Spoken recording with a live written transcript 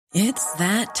It's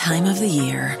that time of the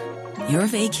year. Your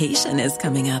vacation is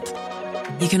coming up.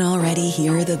 You can already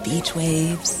hear the beach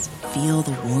waves, feel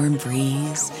the warm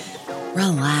breeze,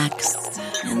 relax,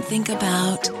 and think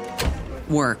about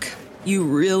work. You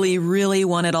really, really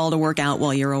want it all to work out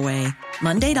while you're away.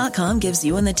 Monday.com gives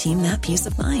you and the team that peace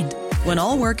of mind. When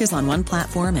all work is on one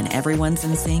platform and everyone's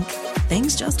in sync,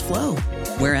 things just flow.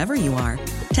 Wherever you are,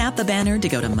 tap the banner to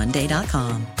go to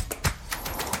Monday.com.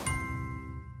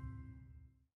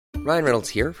 Ryan Reynolds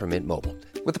here from Mint Mobile.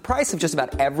 With the price of just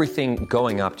about everything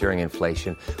going up during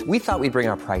inflation, we thought we'd bring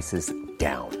our prices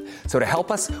down. So to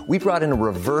help us, we brought in a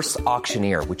reverse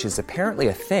auctioneer, which is apparently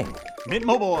a thing. Mint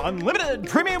Mobile Unlimited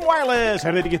Premium Wireless.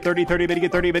 How to get 30, 30, bit to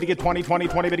get 30, bit to get 20, 20,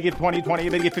 20, bit to get 20, 20,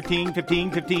 bit to get 15,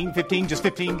 15, 15, 15, just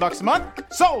 $15 a month?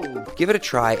 Sold! Give it a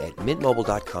try at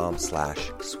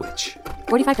mintmobile.com/switch.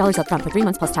 $45 up front for 3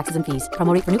 months plus taxes and fees.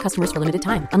 Promo rate for new customers for limited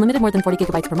time. Unlimited more than 40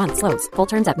 gigabytes per month. Slows full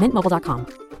terms at mintmobile.com.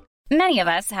 Many of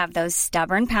us have those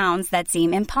stubborn pounds that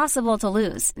seem impossible to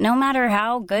lose, no matter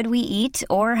how good we eat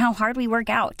or how hard we work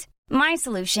out. My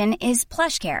solution is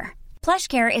PlushCare.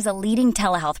 PlushCare is a leading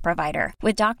telehealth provider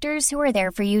with doctors who are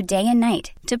there for you day and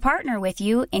night to partner with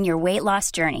you in your weight loss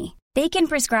journey. They can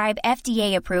prescribe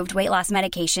FDA-approved weight loss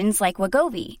medications like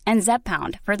Wegovy and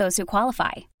Zepbound for those who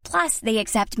qualify. Plus, they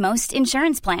accept most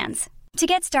insurance plans. To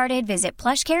get started, visit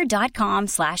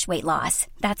plushcare.com/weightloss.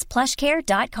 That's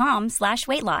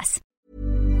plushcare.com/weightloss.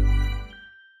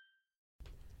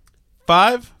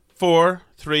 5, 4,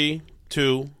 3,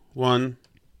 2, 1.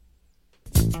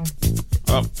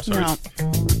 Oh, sorry.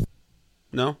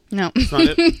 No? No. That's not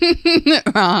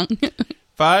it? Wrong.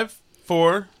 5,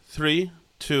 4, 3,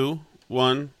 2,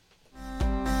 1.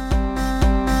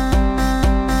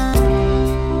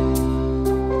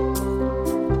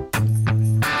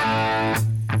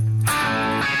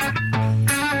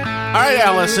 All right,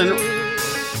 Allison.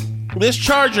 This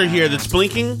charger here that's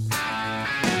blinking.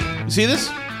 You see this?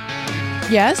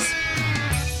 Yes.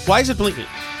 Why is it blinking?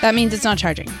 That means it's not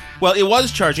charging. Well, it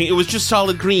was charging. It was just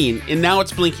solid green, and now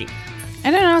it's blinking.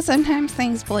 I don't know. Sometimes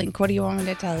things blink. What do you want me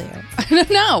to tell you? I don't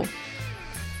know.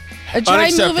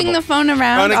 Try moving the phone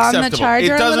around on the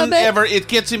charger it doesn't a little bit. ever. It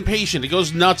gets impatient. It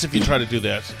goes nuts if you try to do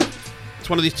that. It's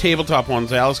one of these tabletop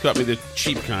ones. Alice got me the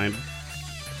cheap kind.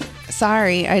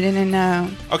 Sorry, I didn't know.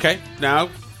 Okay, now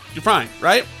you're fine,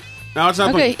 right? Now it's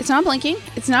not blinking. Okay, it's not blinking.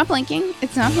 It's not blinking.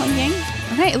 It's not blinking.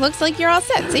 Okay, it looks like you're all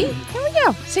set. See? Here we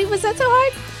go. See, was that so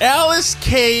hard? Alice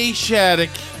K.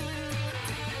 Shattuck,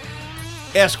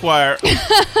 Esquire.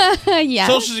 Yeah.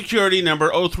 Social Security number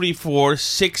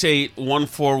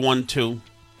 034681412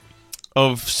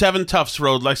 of 7 Tufts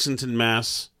Road, Lexington,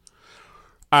 Mass.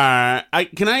 Can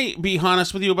I be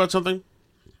honest with you about something?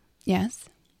 Yes.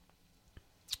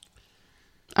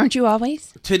 Aren't you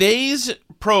always? Today's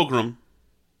program.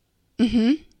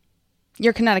 Mm-hmm.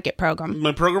 Your Connecticut program.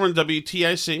 My program in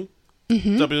WTIC,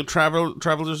 W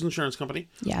Travelers Insurance Company.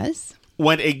 Yes.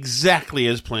 Went exactly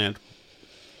as planned.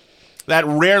 That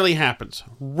rarely happens.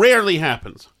 Rarely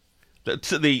happens.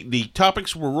 The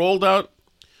topics were rolled out,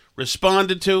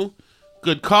 responded to,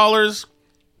 good callers,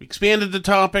 expanded the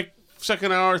topic,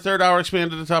 second hour, third hour,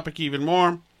 expanded the topic even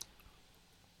more.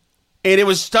 And it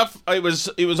was stuff, it was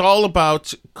all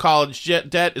about college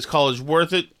debt. Is college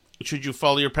worth it? Should you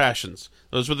follow your passions?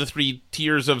 Those were the 3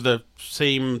 tiers of the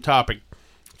same topic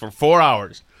for 4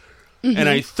 hours. Mm-hmm. And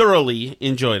I thoroughly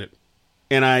enjoyed it.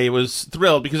 And I was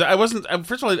thrilled because I wasn't,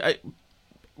 first of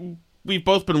all, we've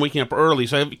both been waking up early,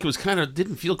 so it was kind of,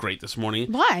 didn't feel great this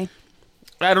morning. Why?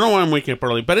 I don't know why I'm waking up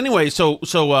early. But anyway, so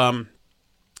I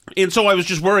was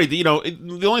just worried that,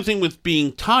 the only thing with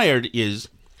being tired is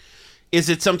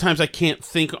that sometimes I can't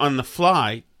think on the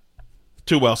fly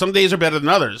too well. Some days are better than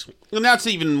others, and that's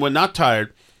even when not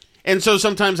tired. And so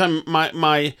sometimes the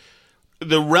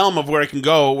realm of where I can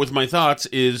go with my thoughts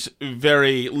is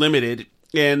very limited,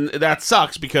 and that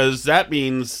sucks because that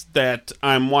means that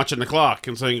I'm watching the clock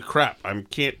and saying, "Crap, I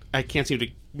can't seem to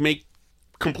make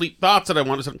complete thoughts that I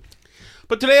want to."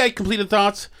 But today I completed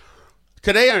thoughts.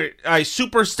 Today I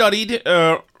super studied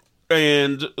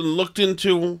and looked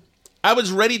into. I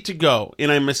was ready to go,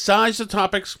 and I massaged the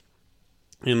topics,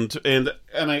 and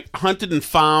I hunted and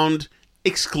found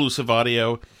exclusive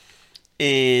audio,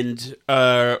 and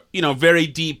very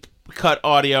deep cut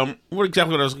audio. What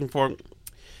exactly what I was looking for, and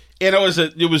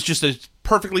it was just a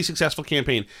perfectly successful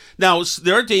campaign. Now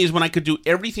there are days when I could do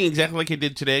everything exactly like I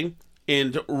did today,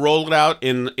 and roll it out,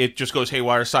 and it just goes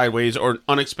haywire, sideways, or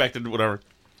unexpected, whatever.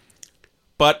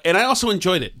 And I also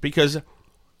enjoyed it because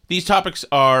these topics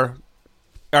are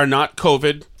not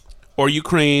COVID or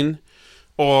Ukraine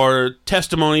or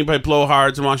testimony by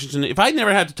blowhards in Washington. If I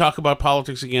never had to talk about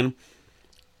politics again,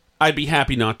 I'd be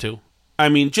happy not to. I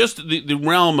mean, just the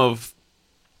realm of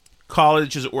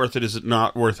college, is it worth it? Is it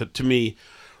not worth it? To me,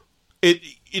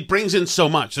 it brings in so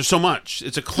much. There's so much.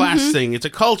 It's a class thing. It's a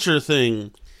culture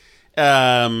thing.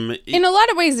 In a lot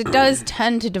of ways, it does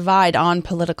tend to divide on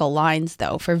political lines,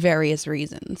 though, for various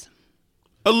reasons.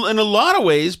 In a lot of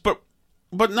ways, but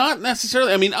not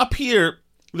necessarily. I mean, up here,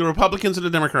 the Republicans and the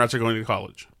Democrats are going to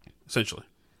college, essentially.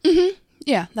 Mm-hmm.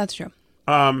 Yeah, that's true.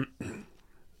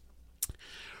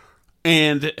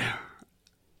 And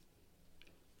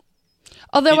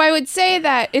although I would say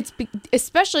that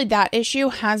especially that issue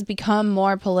has become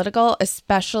more political,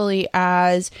 especially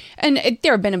as, and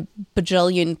there have been a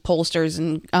bajillion pollsters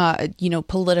and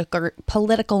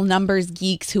political numbers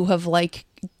geeks who have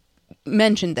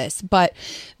mentioned this, but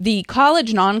the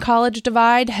college non-college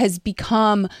divide has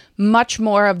become much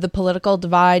more of the political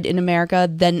divide in America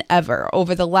than ever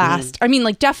over the last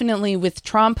definitely with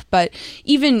Trump, but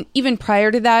even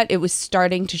prior to that it was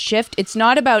starting to shift. It's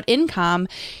not about income.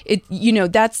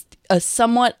 That's a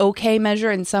somewhat okay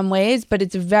measure in some ways, but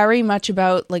it's very much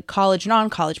about college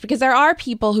non-college, because there are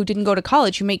people who didn't go to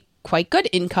college who make quite good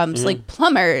incomes, like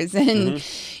plumbers, and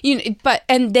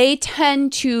and they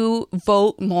tend to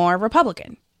vote more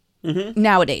Republican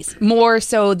nowadays, more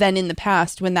so than in the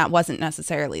past when that wasn't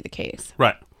necessarily the case.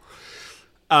 Right.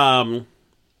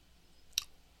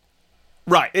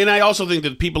 Right, and I also think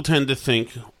that people tend to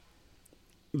think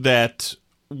that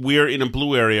we're in a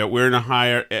blue area, we're in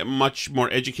a much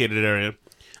more educated area.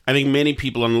 I think many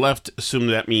people on the left assume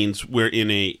that means we're in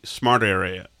a smarter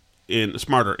area, and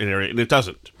it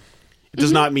doesn't. It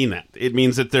does not mean that. It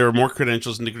means that there are more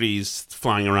credentials and degrees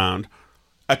flying around.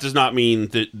 That does not mean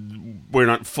that we're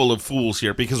not full of fools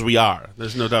here, because we are.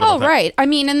 There's no doubt about that. Oh, right. I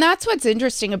mean, and that's what's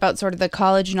interesting about sort of the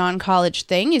college, non-college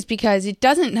thing, is because it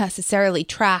doesn't necessarily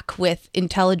track with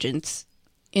intelligence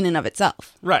in and of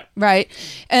itself. Right. Right.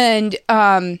 And,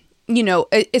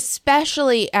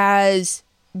 especially as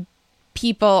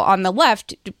people on the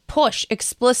left push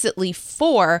explicitly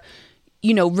for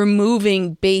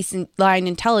removing baseline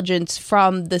intelligence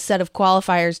from the set of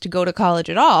qualifiers to go to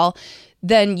college at all,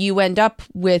 then you end up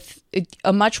with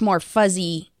a much more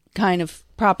fuzzy kind of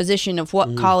proposition of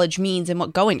what college means and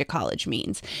what going to college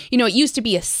means. It used to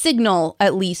be a signal,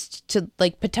 at least to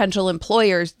potential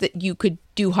employers, that you could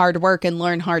do hard work and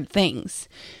learn hard things,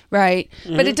 right?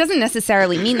 But it doesn't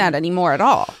necessarily mean that anymore at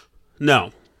all.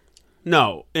 No.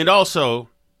 And also,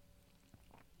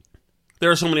 there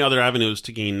are so many other avenues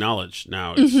to gain knowledge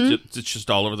now. It's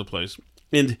just all over the place.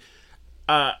 And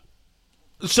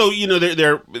so,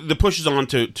 the push is on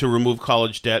to remove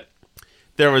college debt.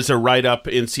 There was a write-up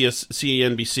in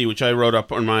CNBC, which I wrote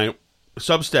up on my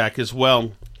Substack as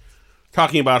well,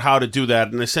 talking about how to do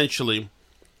that. And essentially,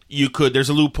 there's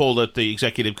a loophole that the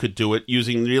executive could do it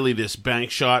using really this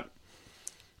bank shot.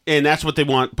 And that's what they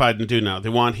want Biden to do now. They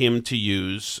want him to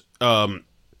use the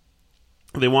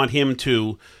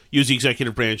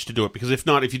executive branch to do it, because if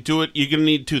not, if you do it, you're going to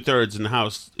need 2/3 in the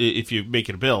House if you make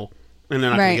it a bill, and they're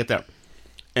not going to get that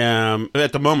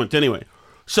at the moment anyway.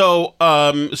 So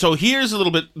here's a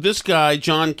little bit. This guy,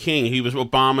 John King, he was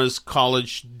Obama's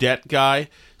college debt guy.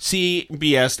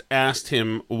 CBS asked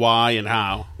him why and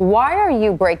how. Why are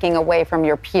you breaking away from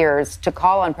your peers to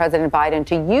call on President Biden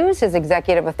to use his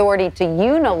executive authority to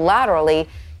unilaterally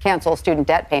cancel student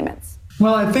debt payments?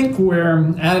 Well, I think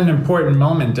we're at an important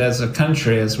moment as a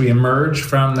country as we emerge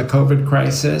from the COVID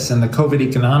crisis and the COVID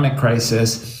economic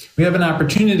crisis. We have an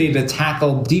opportunity to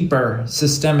tackle deeper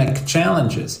systemic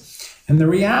challenges. And the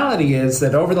reality is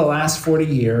that over the last 40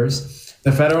 years,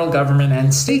 the federal government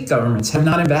and state governments have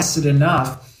not invested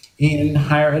enough in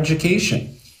higher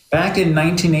education. Back in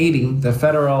 1980, the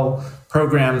federal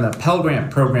program, the Pell Grant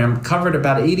program, covered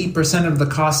about 80% of the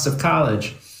cost of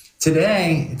college.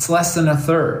 Today, it's less than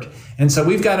 1/3. And so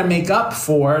we've got to make up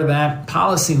for that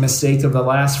policy mistake of the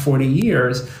last 40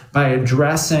 years by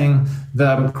addressing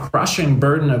the crushing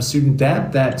burden of student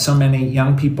debt that so many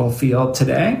young people feel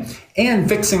today, and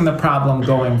fixing the problem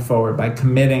going forward by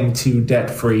committing to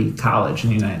debt-free college in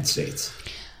the United States.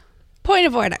 Point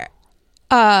of order.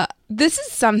 This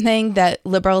is something that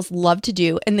liberals love to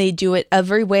do, and they do it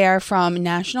everywhere from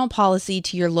national policy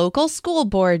to your local school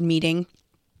board meeting.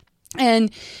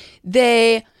 And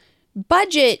they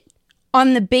budget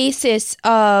on the basis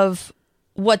of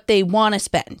what they want to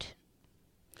spend,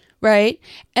 right?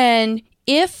 And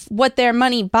if what their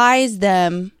money buys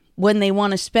them when they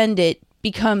want to spend it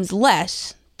becomes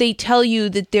less, they tell you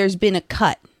that there's been a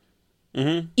cut,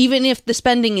 even if the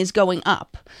spending is going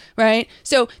up, right?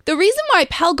 So the reason why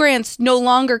Pell Grants no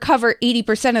longer cover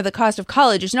 80% of the cost of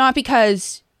college is not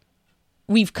because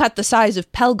we've cut the size of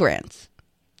Pell Grants.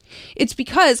 It's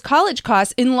because college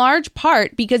costs, in large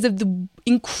part because of the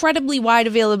incredibly wide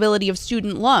availability of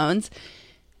student loans,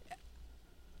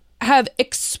 have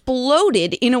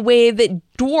exploded in a way that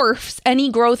dwarfs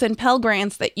any growth in Pell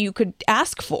Grants that you could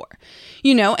ask for.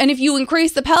 And if you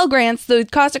increase the Pell Grants, the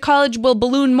cost of college will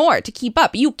balloon more to keep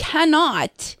up. You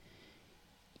cannot,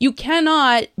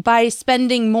 by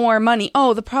spending more money.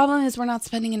 Oh, the problem is we're not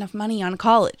spending enough money on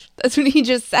college. That's what he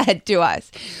just said to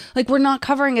us. Like, we're not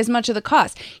covering as much of the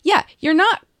cost. Yeah, you're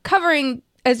not covering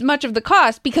as much of the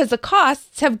cost because the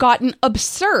costs have gotten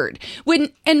absurd.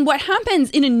 And what happens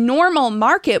in a normal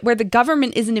market where the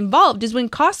government isn't involved is when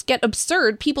costs get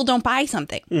absurd, people don't buy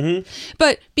something. Mm-hmm.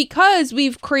 But because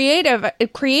we've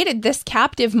created this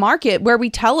captive market where we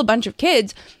tell a bunch of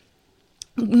kids,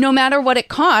 no matter what it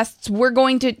costs, we're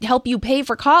going to help you pay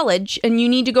for college, and you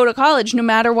need to go to college no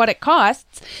matter what it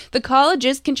costs, the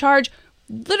colleges can charge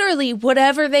literally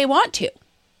whatever they want to.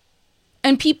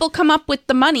 And people come up with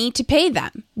the money to pay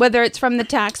them, whether it's from the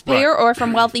taxpayer or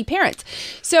from wealthy parents.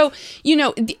 So,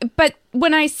 but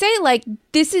when I say, like,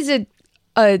 this is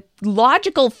a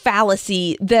logical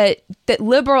fallacy that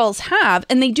liberals have,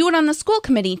 and they do it on the school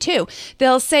committee too.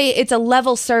 They'll say it's a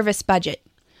level service budget.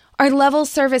 Our level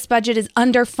service budget is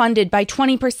underfunded by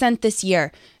 20% this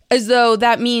year, as though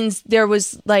that means there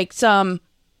was like some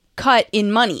cut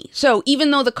in money. So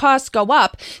even though the costs go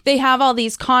up, they have all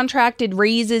these contracted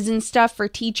raises and stuff for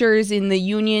teachers in the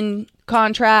union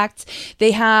contracts.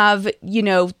 They have,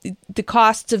 the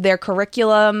costs of their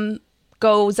curriculum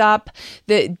goes up,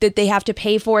 that they have to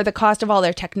pay for, the cost of all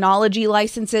their technology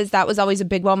licenses. That was always a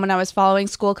big one when I was following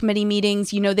school committee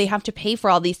meetings. They have to pay for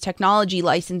all these technology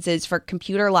licenses for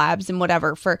computer labs and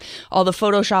whatever, for all the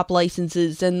Photoshop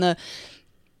licenses and the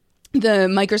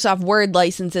Microsoft Word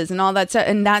licenses and all that stuff.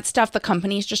 And that stuff, the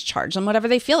companies just charge them whatever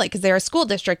they feel like because they're a school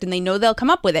district and they know they'll come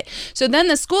up with it. So then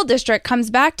the school district comes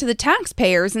back to the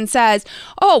taxpayers and says,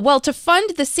 oh, well, to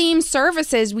fund the same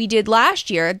services we did last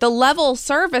year, the level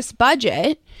service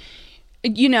budget,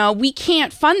 we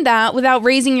can't fund that without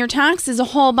raising your taxes a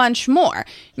whole bunch more.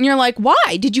 And you're like,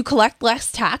 why? Did you collect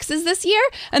less taxes this year?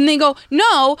 And they go,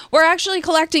 no, we're actually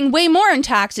collecting way more in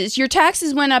taxes. Your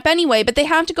taxes went up anyway, but they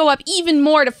have to go up even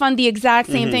more to fund the exact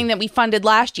same thing that we funded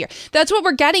last year. That's what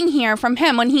we're getting here from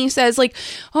him when he says, like,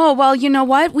 oh, well, you know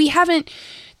what?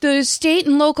 The state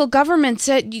and local governments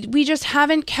said we just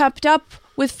haven't kept up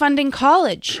with funding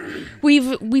college.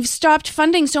 We've stopped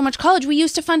funding so much college. We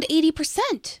used to fund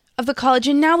 80% of the college,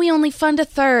 and now we only fund a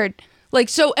third. Like,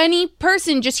 so any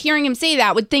person just hearing him say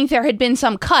that would think there had been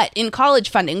some cut in college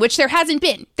funding, which there hasn't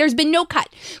been. There's been no cut.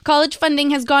 College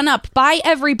funding has gone up by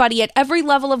everybody at every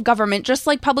level of government, just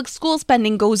like public school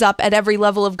spending goes up at every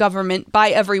level of government by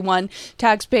everyone,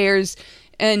 taxpayers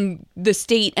and the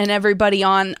state and everybody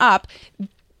on up.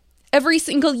 Every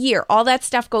single year, all that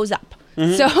stuff goes up.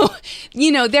 Mm-hmm. So,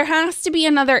 there has to be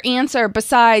another answer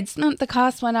besides the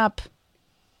cost went up.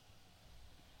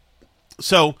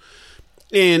 So,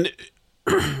 and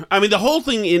I mean, the whole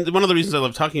thing, one of the reasons I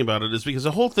love talking about it is because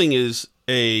the whole thing is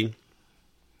a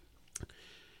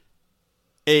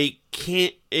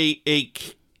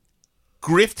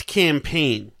grift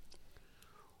campaign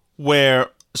where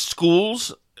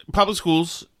public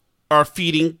schools are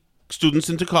feeding students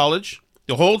into college.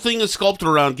 The whole thing is sculpted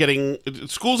around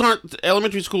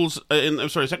elementary schools,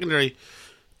 secondary,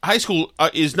 high school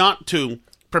is not to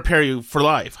prepare you for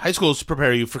life. High school is to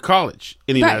prepare you for college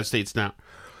in the United States now.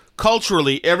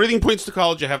 Culturally, everything points to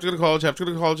college. You have to go to college, have to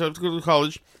go to college, have to go to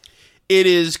college. It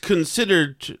is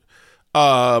considered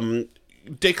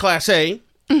déclassé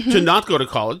to not go to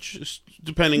college,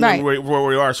 depending on where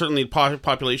we are. Certainly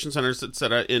population centers,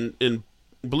 etc., in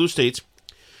blue states.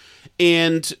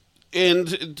 And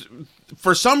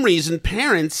for some reason,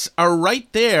 parents are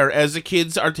right there as the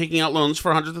kids are taking out loans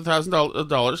for hundreds of thousands of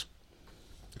dollars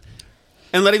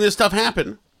and letting this stuff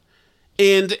happen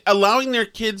and allowing their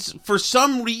kids, for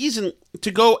some reason, to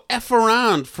go F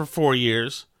around for 4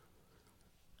 years.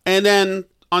 And then,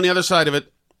 on the other side of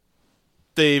it,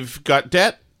 they've got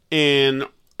debt and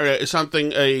a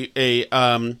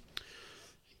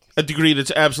degree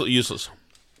that's absolutely useless.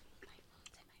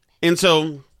 And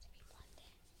so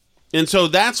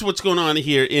that's what's going on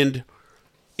here. And,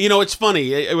 it's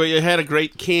funny. I had a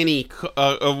great canny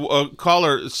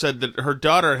caller said that her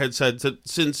daughter had said that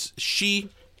since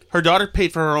her daughter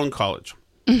paid for her own college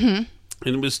and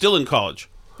was still in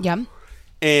college. Yeah.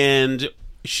 And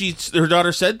her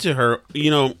daughter said to her,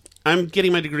 I'm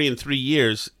getting my degree in 3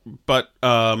 years, but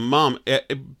Mom,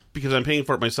 because I'm paying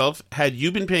for it myself, had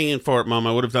you been paying for it, Mom,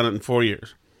 I would have done it in 4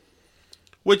 years.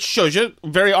 Which shows you,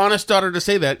 very honest daughter to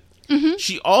say that. Mm-hmm.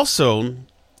 She also,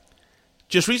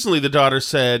 just recently the daughter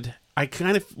said, I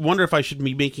kind of wonder if I should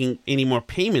be making any more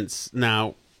payments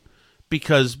now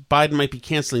because Biden might be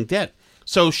canceling debt.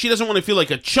 So she doesn't want to feel like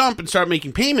a chump and start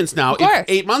making payments now. If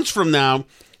 8 months from now,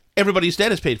 everybody's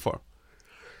debt is paid for.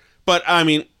 But, I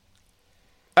mean,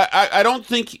 I don't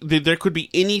think that there could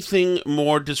be anything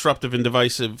more disruptive and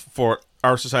divisive for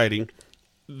our society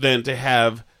than to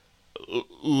have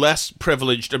less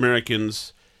privileged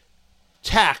Americans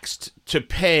taxed to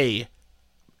pay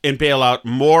and bail out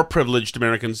more privileged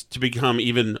Americans to become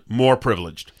even more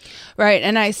privileged. Right.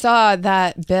 And I saw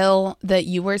that bill that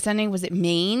you were sending, was it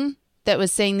Maine, that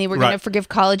was saying they were going to forgive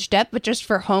college debt, but just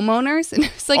for homeowners? And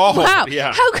it's like, wow,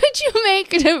 how could you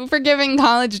make forgiving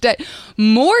college debt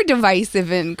more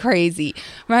divisive and crazy,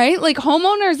 right? Like,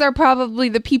 homeowners are probably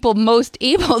the people most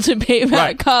able to pay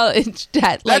back college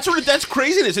debt. Like, that's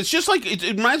craziness. It's just like, it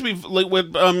reminds me of like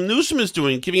what Newsom is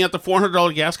doing, giving out the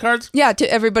 $400 gas cards. Yeah, to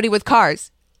everybody with cars.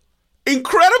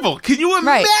 Incredible. Can you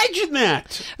imagine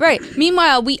that? Right.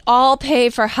 Meanwhile, we all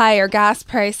pay for higher gas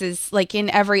prices, like in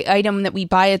every item that we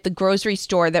buy at the grocery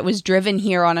store that was driven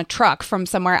here on a truck from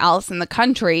somewhere else in the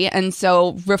country, and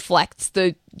so reflects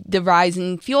the rise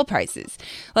in fuel prices.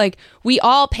 Like, we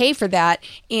all pay for that,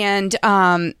 and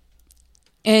to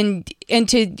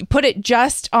put it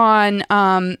just on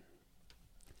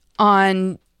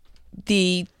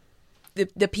the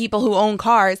people who own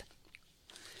cars,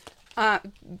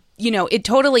 it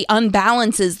totally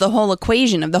unbalances the whole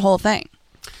equation of the whole thing.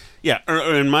 Yeah,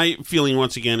 and my feeling,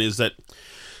 once again, is that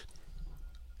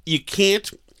you can't...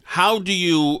 How do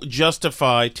you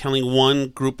justify telling one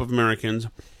group of Americans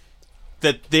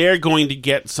that they're going to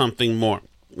get something more?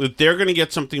 That they're going to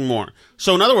get something more.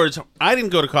 So, in other words, I didn't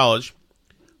go to college,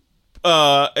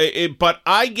 but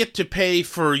I get to pay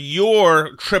for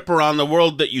your trip around the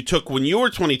world that you took when you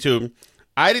were 22.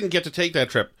 I didn't get to take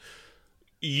that trip.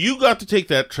 You got to take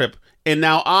that trip, and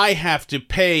now I have to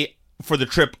pay for the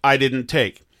trip I didn't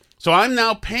take. So I'm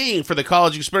now paying for the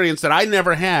college experience that I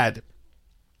never had.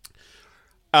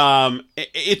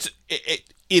 It's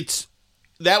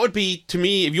that would be, to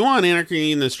me, if you want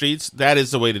anarchy in the streets, that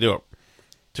is the way to do it.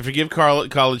 To forgive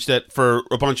college debt for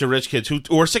a bunch of rich kids who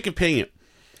are sick of paying it.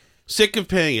 Sick of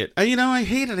paying it. And, I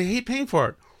hate it. I hate paying for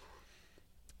it.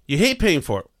 You hate paying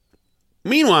for it.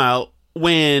 Meanwhile,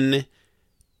 when...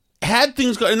 had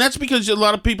things go, and that's because a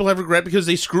lot of people have regret because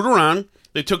they screwed around.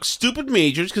 They took stupid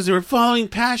majors because they were following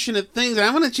passionate things. And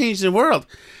I want to change the world,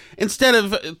 instead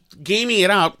of gaming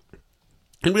it out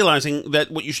and realizing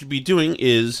that what you should be doing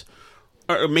is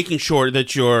making sure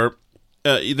that you're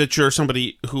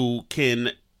somebody who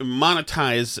can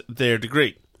monetize their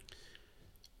degree.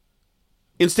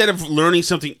 Instead of learning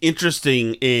something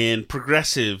interesting and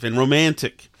progressive and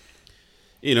romantic.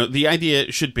 The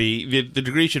idea should be, the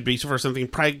degree should be for something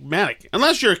pragmatic.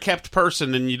 Unless you're a kept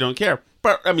person and you don't care.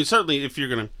 But, I mean, certainly if you're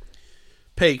going to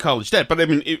pay college debt. But, I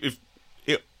mean,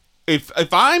 if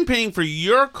I'm paying for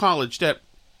your college debt,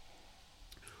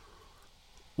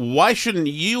 why shouldn't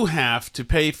you have to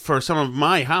pay for some of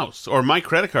my house or my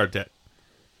credit card debt?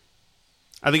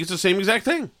 I think it's the same exact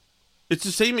thing. It's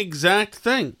the same exact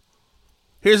thing.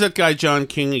 Here's that guy, John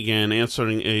King, again,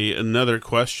 answering another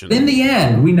question. In the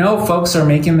end, we know folks are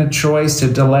making the choice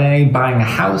to delay buying a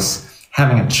house,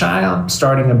 having a child,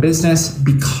 starting a business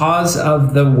because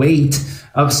of the weight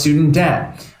of student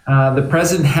debt. The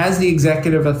president has the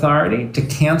executive authority to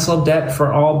cancel debt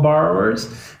for all borrowers.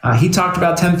 He talked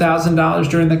about $10,000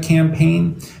 during the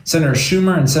campaign. Senator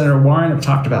Schumer and Senator Warren have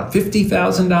talked about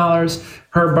 $50,000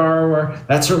 per borrower.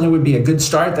 That certainly would be a good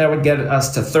start. That would get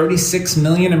us to 36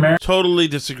 million Americans. Totally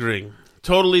disagree.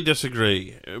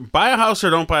 Buy a house or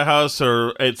don't buy a house,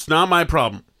 or it's not my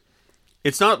problem.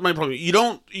 It's not my problem. You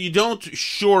don't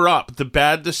shore up the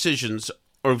bad decisions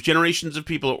of generations of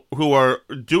people who are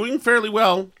doing fairly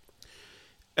well,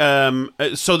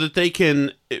 so that they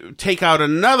can take out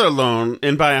another loan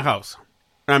and buy a house.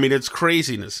 I mean, it's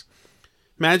craziness.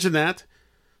 Imagine that.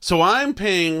 So I'm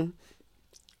going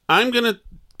to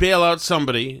bail out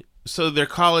somebody, so their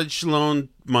college loan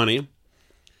money,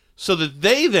 so that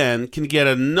they then can get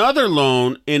another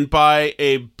loan and buy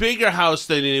a bigger house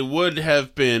than they would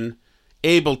have been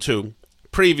able to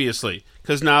previously,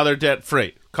 because now they're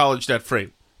debt-free, college debt-free.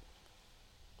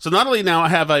 So not only now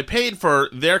have I paid for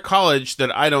their college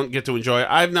that I don't get to enjoy,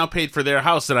 I've now paid for their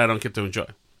house that I don't get to enjoy.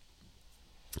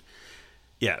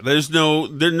 Yeah, there's no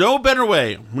better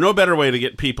way to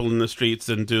get people in the streets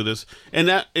than do this.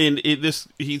 And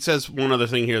he says one other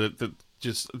thing here that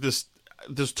just this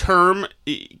term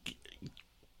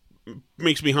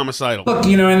makes me homicidal. Look,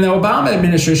 in the Obama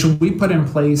administration, we put in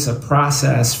place a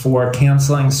process for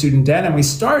canceling student debt, and we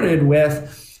started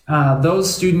with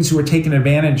those students who are taken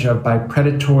advantage of by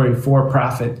predatory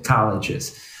for-profit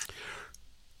colleges.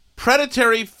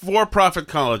 Predatory for-profit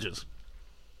colleges.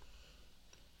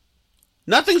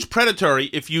 Nothing's predatory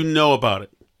if you know about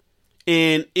it.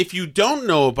 And if you don't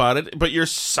know about it, but you're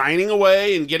signing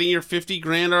away and getting your 50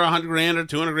 grand or 100 grand or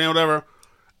 200 grand, whatever,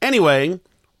 anyway,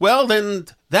 well, then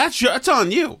that's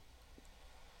on you.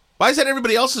 Why is that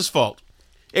everybody else's fault?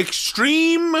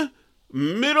 Extreme,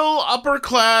 middle, upper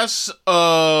class,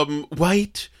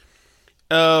 white,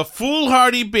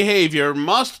 foolhardy behavior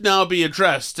must now be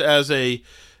addressed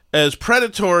as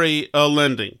predatory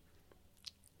lending.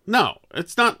 No,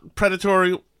 it's not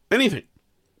predatory anything.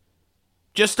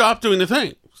 Just stop doing the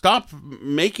thing. Stop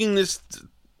making these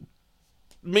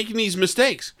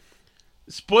mistakes.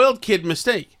 Spoiled kid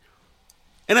mistake.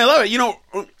 And I love it. You know,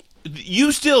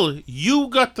 you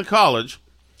got the college,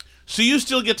 so you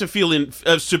still get to feel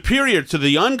superior to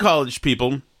the uncolleged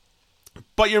people,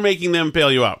 but you're making them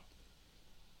bail you out.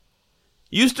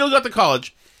 You still got the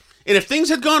college, and if things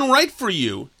had gone right for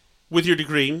you with your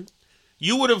degree,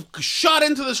 you would have shot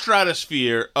into the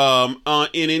stratosphere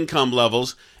in income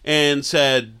levels and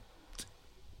said,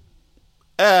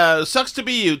 sucks to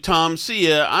be you, Tom. See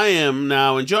ya. I am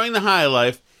now enjoying the high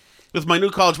life with my new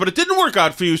college, but it didn't work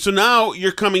out for you, so now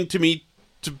you're coming to me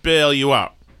to bail you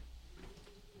out.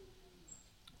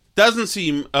 Doesn't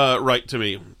seem right to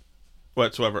me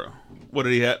whatsoever. What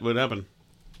happened?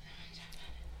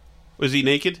 Was he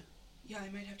naked? Yeah, I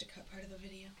might have to cut part of the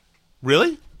video.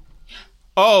 Really? Yeah.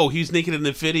 Oh, he's naked in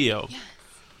the video. Yeah.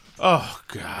 Oh,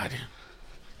 God.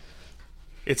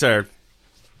 It's our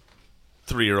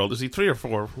 3-year-old. Is he 3 or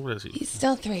 4? What is he? He's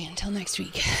still 3 until next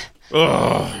week.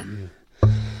 Oh.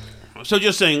 So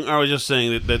I was just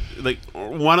saying that like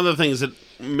one of the things that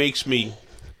makes me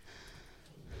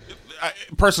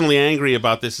personally angry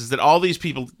about this is that all these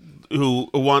people who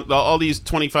want, all these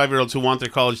 25-year-olds who want their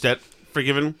college debt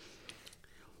forgiven,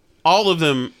 all of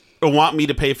them want me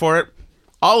to pay for it.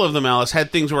 All of them, Alice,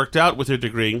 had things worked out with their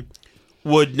degree,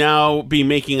 would now be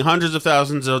making hundreds of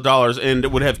thousands of dollars and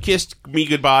would have kissed me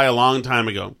goodbye a long time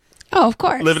ago. Oh, of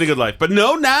course. Living a good life. But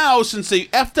no, now, since they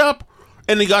effed up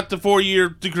and they got the 4-year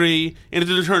degree and it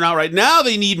didn't turn out right, now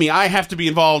they need me. I have to be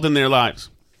involved in their lives.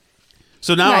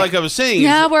 So now, like I was saying...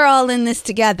 Now we're all in this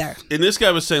together. And this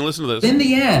guy was saying, listen to this. In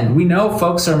the end, we know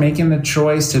folks are making the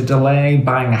choice to delay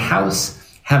buying a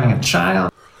house, having a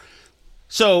child.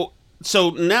 So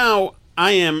now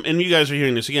I am, and you guys are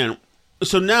hearing this again,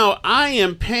 so now I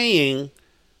am paying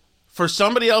for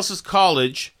somebody else's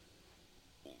college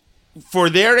for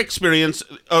their experience,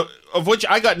 of which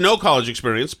I got no college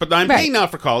experience, but I'm paying now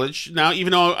for college, now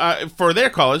even though for their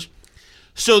college,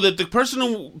 so that the person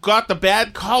who got the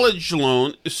bad college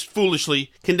loan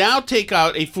foolishly can now take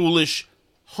out a foolish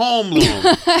home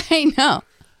loan. I know.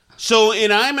 So,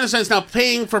 I'm in a sense now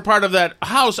paying for part of that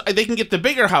house. They can get the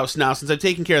bigger house now since I've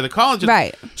taken care of the college.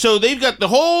 Right. So they've got the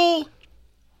whole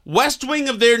west wing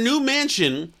of their new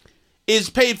mansion is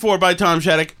paid for by Tom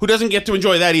Shattuck, who doesn't get to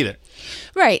enjoy that either.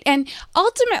 Right. And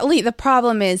ultimately, the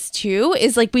problem is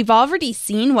like we've already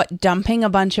seen what dumping a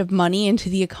bunch of money into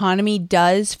the economy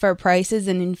does for prices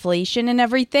and inflation and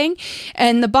everything.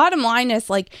 And the bottom line is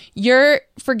like you're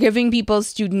forgiving people's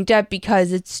student debt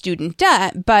because it's student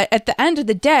debt. But at the end of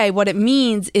the day, what it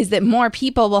means is that more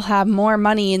people will have more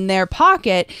money in their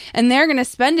pocket and they're going to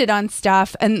spend it on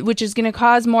stuff, and which is going to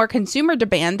cause more consumer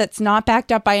demand that's not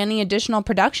backed up by any additional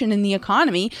production in the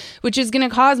economy, which is going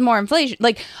to cause more inflation.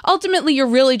 Like ultimately, you're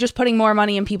really just putting more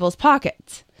money in people's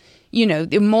pockets. You know,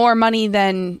 more money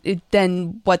than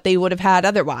what they would have had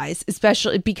otherwise,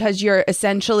 especially because you're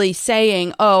essentially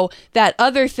saying, oh, that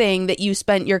other thing that you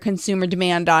spent your consumer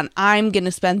demand on, I'm going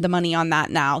to spend the money on that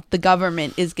now. The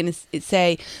government is going to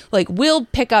say, like, we'll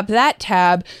pick up that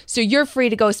tab, so you're free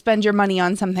to go spend your money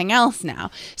on something else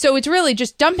now. So it's really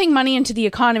just dumping money into the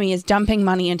economy is dumping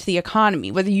money into the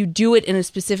economy, whether you do it in a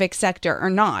specific sector or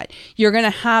not. You're going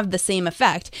to have the same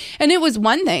effect. And it was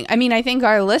one thing. I mean, I think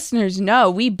our listeners know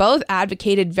we both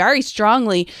advocated very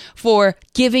strongly for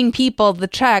giving people the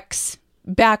checks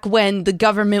back when the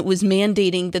government was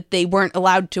mandating that they weren't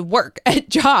allowed to work at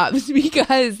jobs,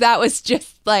 because that was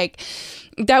just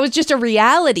a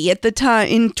reality at the time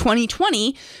in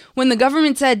 2020 when the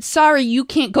government said, sorry, you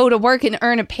can't go to work and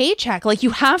earn a paycheck. Like, you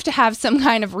have to have some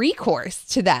kind of recourse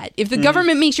to that. If the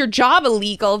government makes your job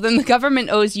illegal, then the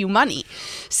government owes you money.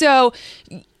 So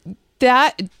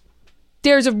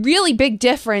there's a really big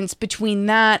difference between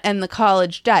that and the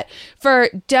college debt. For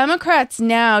Democrats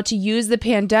now to use the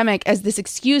pandemic as this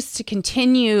excuse to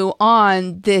continue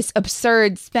on this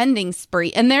absurd spending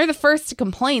spree, and they're the first to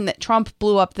complain that Trump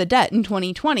blew up the debt in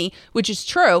 2020, which is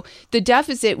true. The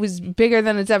deficit was bigger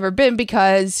than it's ever been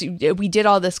because we did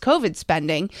all this COVID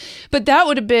spending. But that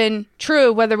would have been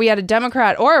true whether we had a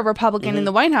Democrat or a Republican in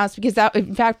the White House, because that,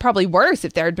 in fact, probably worse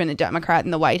if there had been a Democrat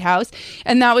in the White House.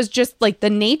 And that was just like the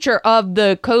nature of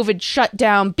the COVID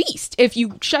shutdown beast. If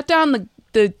you shut down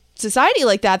the society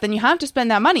like that, then you have to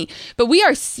spend that money. But we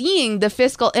are seeing the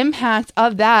fiscal impact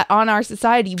of that on our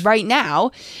society right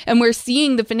now. And we're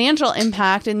seeing the financial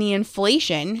impact and the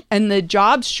inflation and the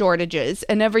jobs shortages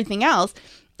and everything else.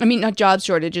 I mean, not jobs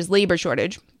shortages, labor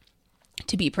shortage,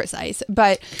 to be precise.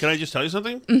 But can I just tell you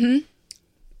something? Mm-hmm.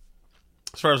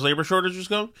 As far as labor shortages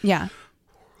go? Yeah.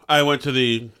 I went to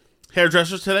the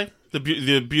hairdressers today,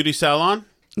 the beauty salon.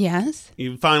 Yes.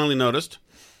 You finally noticed.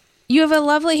 You have a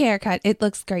lovely haircut. It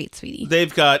looks great, sweetie.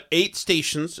 They've got 8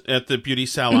 stations at the beauty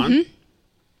salon.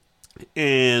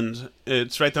 And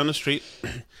it's right down the street.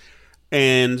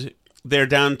 And they're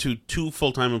down to 2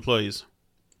 full-time employees.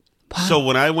 Wow. So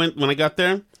when I got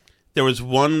there was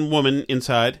one woman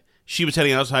inside. She was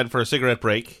heading outside for a cigarette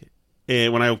break.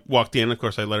 And when I walked in, of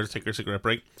course, I let her take her cigarette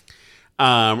break.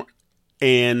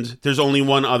 And there's only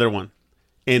one other one.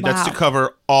 And that's to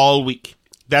cover all week.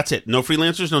 That's it. No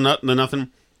freelancers, no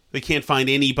nothing. They can't find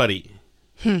anybody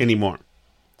anymore.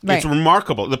 Right. It's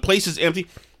remarkable. The place is empty.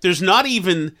 There's not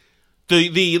even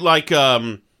the like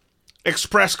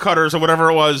express cutters or whatever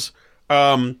it was.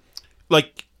 Radio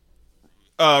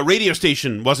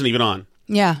station wasn't even on.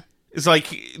 Yeah. It's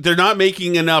like they're not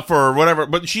making enough or whatever.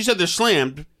 But she said they're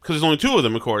slammed because there's only 2 of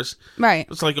them, of course. Right.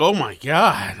 It's like, oh my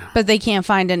God. But they can't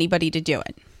find anybody to do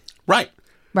it. Right.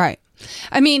 Right.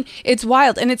 I mean, it's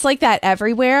wild. And it's like that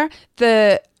everywhere.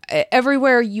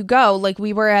 Everywhere you go, like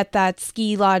we were at that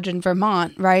ski lodge in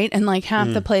Vermont, right? And like half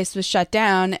the place was shut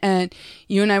down. And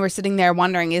you and I were sitting there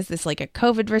wondering, is this like a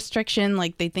COVID restriction?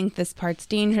 Like they think this part's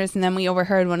dangerous. And then we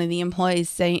overheard one of the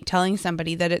employees telling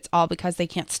somebody that it's all because they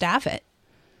can't staff it.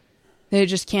 They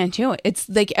just can't do it. It's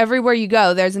like everywhere you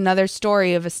go, there's another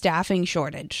story of a staffing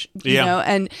shortage, you know?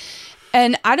 And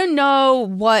I don't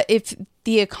know if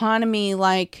the economy,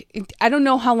 I don't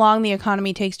know how long the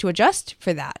economy takes to adjust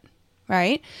for that,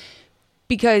 right?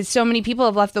 Because so many people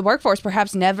have left the workforce,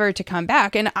 perhaps never to come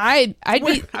back. And how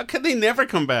could they never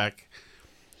come back?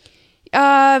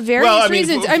 Various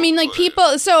reasons. I mean, like people.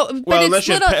 But unless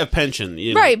you have a pension,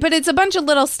 right? But it's a bunch of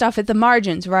little stuff at the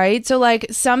margins, right? So, like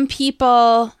some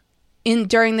people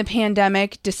during the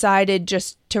pandemic decided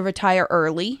just to retire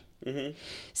early. Mm-hmm.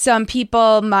 Some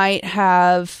people might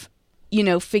have,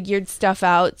 figured stuff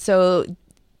out. So,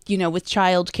 with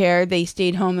childcare, they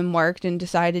stayed home and worked and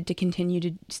decided to continue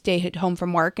to stay at home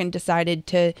from work and decided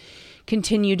to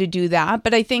continue to do that.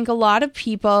 But I think a lot of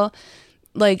people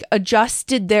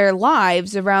adjusted their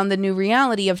lives around the new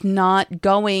reality of not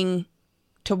going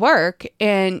to work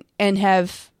and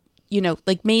have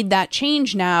made that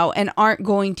change now and aren't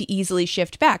going to easily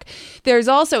shift back. There's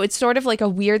also, it's sort of like a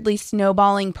weirdly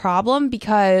snowballing problem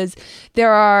because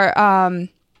there are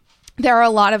a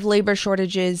lot of labor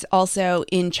shortages also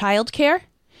in childcare,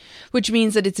 which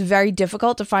means that it's very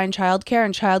difficult to find childcare,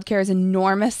 and childcare is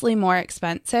enormously more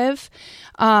expensive.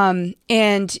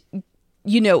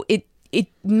 It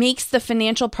makes the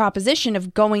financial proposition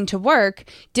of going to work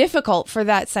difficult for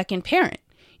that second parent.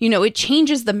 It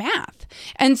changes the math.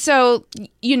 And so,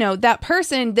 that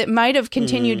person that might have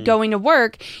continued going to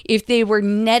work, if they were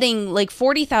netting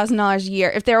 $40,000 a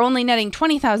year, if they're only netting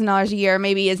 $20,000 a year,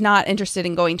 maybe is not interested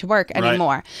in going to work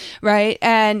anymore. Right.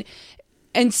 And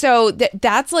so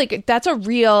that's a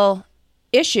real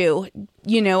issue.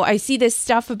 I see this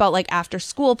stuff about after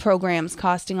school programs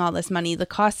costing all this money, the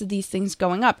cost of these things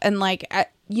going up. And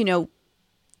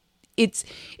it's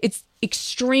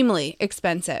extremely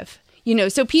expensive.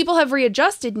 So people have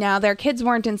readjusted now. Their kids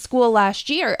weren't in school last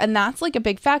year, and that's a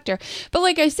big factor. But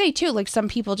like I say, too, some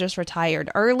people just retired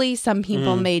early. Some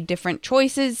people made different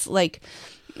choices,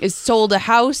 sold a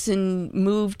house and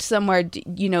moved somewhere,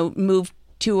 moved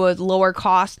to a lower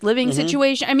cost living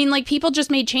situation. I mean, people just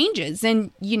made changes,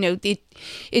 and,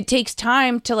 it takes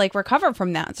time to recover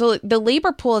from that. So the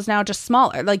labor pool is now just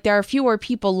smaller. There are fewer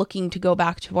people looking to go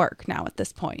back to work now at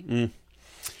this point.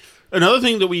 Another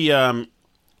thing that we...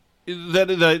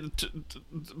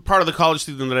 part of the college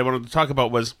season that I wanted to talk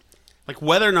about was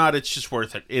whether or not it's just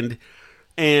worth it.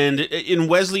 And in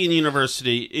Wesleyan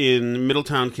University in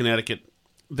Middletown, Connecticut,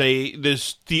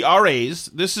 the RAs.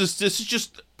 This is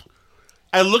just.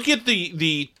 I look at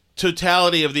the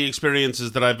totality of the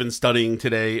experiences that I've been studying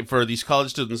today for these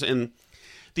college students, and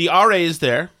the RAs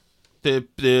there, the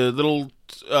little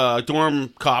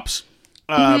dorm cops,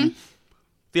 the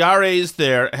RAs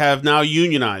there have now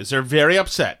unionized. They're very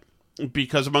upset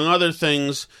because, among other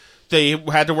things, they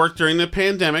had to work during the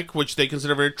pandemic, which they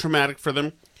consider very traumatic for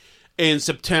them. In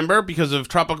September, because of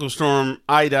Tropical Storm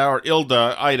Ida, or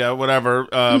Ida, whatever,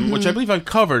 which I believe I've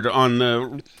covered on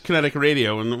the Kinetic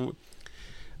Radio, and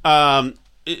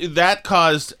that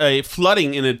caused a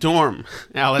flooding in a dorm,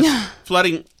 Alice.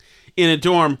 Flooding in a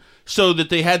dorm, so that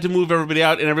they had to move everybody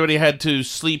out, and everybody had to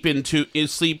sleep on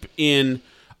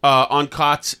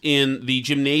cots in the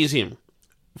gymnasium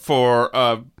for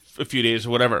a few days or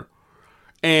whatever.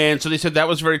 And so they said that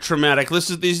was very traumatic.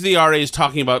 These are the RAs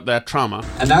talking about that trauma.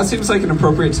 And now seems like an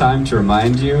appropriate time to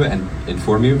remind you and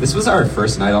inform you, this was our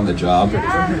first night on the job.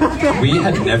 We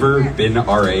had never been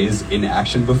RAs in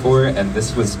action before, and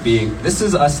this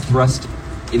is us thrust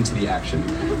into the action.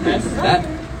 And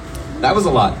that was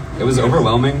a lot. It was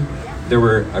overwhelming. There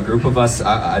were a group of us,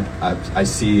 I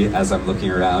see as I'm looking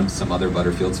around some other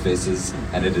Butterfield's faces,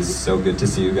 and it is so good to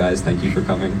see you guys. Thank you for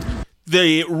coming.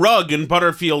 The rug in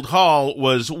Butterfield Hall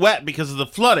was wet because of the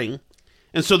flooding,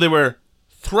 and so they were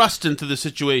thrust into the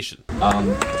situation. But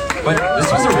this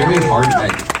was a really hard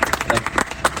night.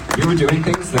 Like, we were doing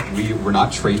things that we were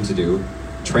not trained to do.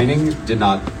 Training did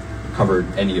not cover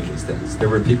any of these things. There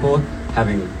were people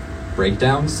having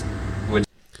breakdowns, which...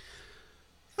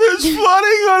 There's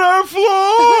flooding on our floor!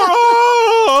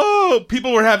 Oh!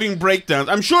 People were having breakdowns.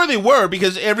 I'm sure they were,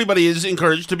 because everybody is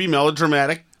encouraged to be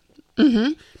melodramatic.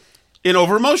 Mm-hmm. And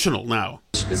over-emotional now.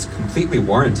 Is completely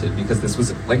warranted, because this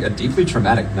was like a deeply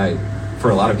traumatic night for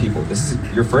a lot of people. This is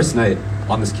your first night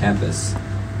on this campus.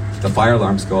 The fire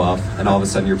alarms go off, and all of a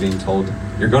sudden you're being told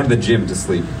you're going to the gym to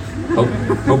sleep.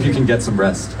 Hope you can get some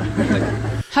rest.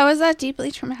 How is that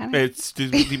deeply traumatic? It's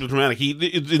deeply traumatic.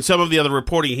 In some of the other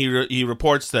reporting, he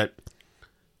reports that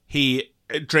he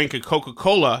drank a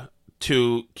Coca-Cola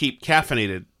to keep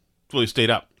caffeinated while he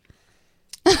stayed up.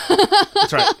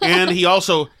 That's right. And he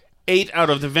also ate out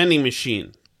of the vending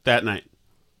machine that night.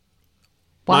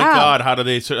 Wow. My God, how did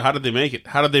they make it?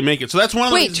 How did they make it? So that's one of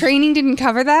the... Wait, training didn't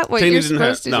cover that? What you're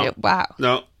supposed to do? Wow.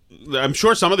 No. I'm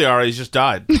sure some of the RAs just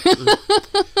died.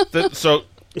 So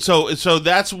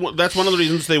that's one of the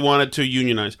reasons they wanted to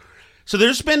unionize. So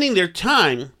they're spending their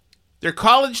time, their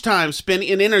college time, spending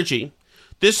in energy.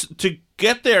 To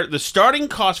get there, the starting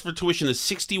cost for tuition is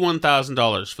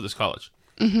 $61,000 for this college.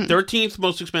 13th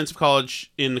most expensive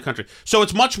college in the country. So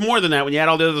it's much more than that when you add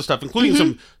all the other stuff, including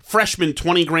some freshman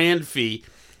 $20,000 fee.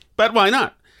 But why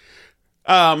not?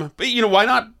 But why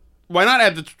not? Why not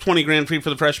add the $20,000 fee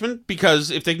for the freshmen? Because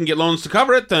if they can get loans to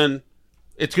cover it, then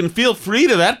it's going to feel free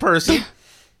to that person.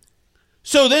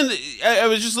 So then I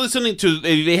was just listening to,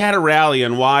 they had a rally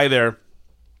on about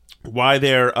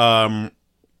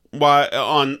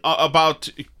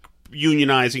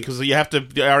unionizing, because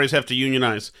the RAs have to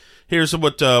unionize. Here's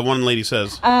what one lady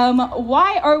says.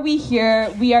 Why are we here?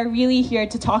 We are really here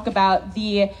to talk about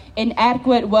the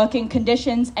inadequate working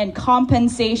conditions and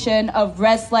compensation of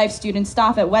Res Life student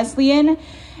staff at Wesleyan.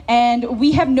 And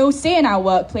we have no say in our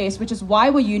workplace, which is why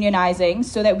we're unionizing,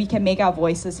 so that we can make our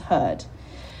voices heard.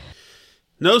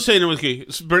 No say in Whiskey.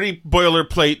 It's a pretty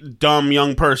boilerplate, dumb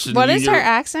young person. What is her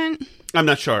accent? I'm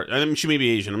not sure. I mean, she may be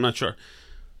Asian. I'm not sure.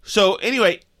 So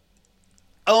anyway,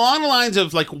 along the lines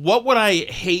of, like, what would I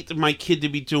hate my kid to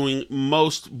be doing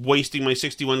most, wasting my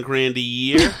 $61,000 a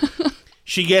year?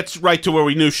 She gets right to where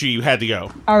we knew she had to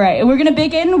go. All right, we're going to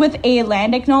begin with a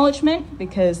land acknowledgement,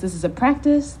 because this is a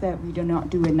practice that we do not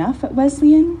do enough at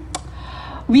Wesleyan.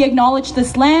 We acknowledge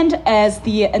this land as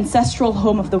the ancestral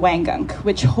home of the Wangunk,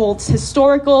 which holds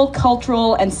historical,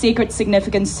 cultural, and sacred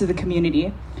significance to the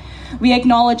community. We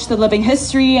acknowledge the living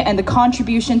history and the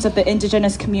contributions of the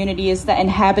indigenous communities that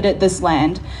inhabited this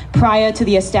land prior to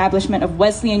the establishment of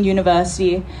Wesleyan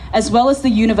University, as well as the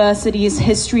university's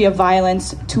history of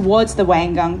violence towards the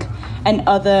Wangunk and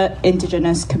other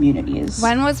indigenous communities.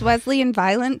 When was Wesleyan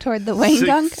violent toward the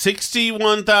Wangunk?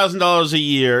 $61,000 a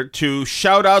year to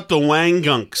shout out the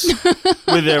Wangunks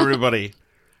with everybody.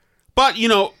 But,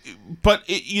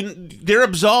 they're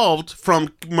absolved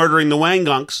from murdering the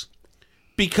Wangunks,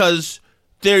 because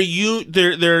they're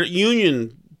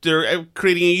creating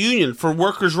a union for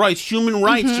workers' rights, human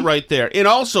rights right there, and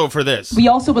also for this. We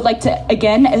also would like to,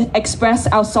 again, express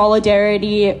our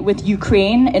solidarity with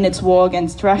Ukraine in its war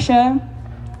against Russia.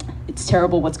 It's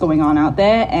terrible what's going on out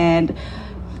there, and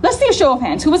let's see a show of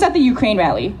hands. Who was at the Ukraine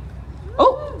rally?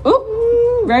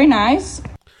 Oh, very nice.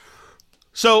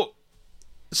 So,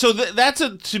 So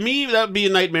to me, that would be a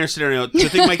nightmare scenario. To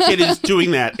think my kid is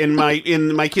doing that, and my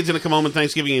kid's going to come home on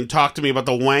Thanksgiving and talk to me about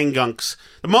the wangunks.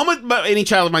 The moment any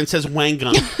child of mine says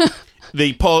wangunk,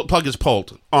 the plug is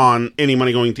pulled on any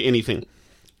money going to anything.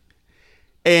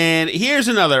 And here's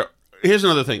another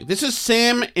thing. This is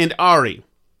Sam and Ari.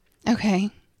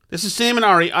 Okay. This is Sam and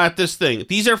Ari at this thing.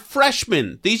 These are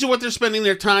freshmen. These are what they're spending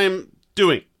their time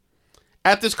doing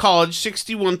at this college.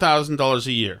 $61,000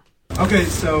 a year. Okay,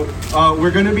 so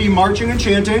we're going to be marching and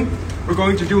chanting. We're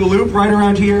going to do a loop right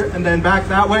around here and then back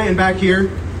that way and back here.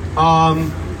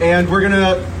 And we're going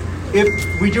to,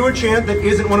 if we do a chant that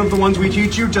isn't one of the ones we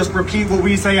teach you, just repeat what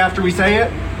we say after we say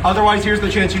it. Otherwise, here's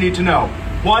the chants you need to know.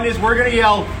 One is we're going to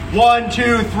yell 1,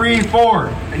 2, 3, 4.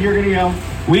 And you're going to yell,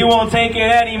 we won't take it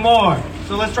anymore.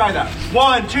 So let's try that.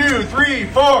 1, 2, 3,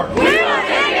 4. We won't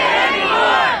take it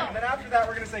anymore. After that,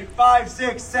 we're going to say 5,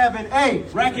 6, 7,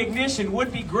 8. Recognition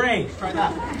would be great. Try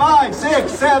that. 5,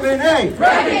 6, 7, 8.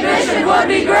 Recognition would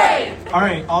be great. All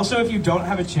right. Also, if you don't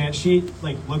have a chant sheet,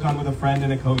 look on with a friend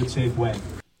in a COVID-safe way.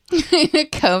 In a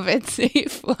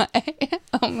COVID-safe way.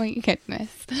 Oh, my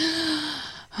goodness.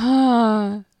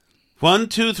 1,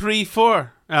 2, 3,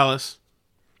 4, Alice.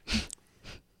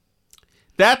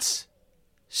 That's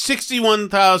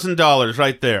 $61,000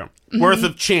 right there. Worth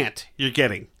of chant you're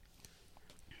getting.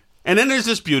 And then there's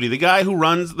this beauty. The guy who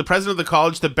runs, the president of the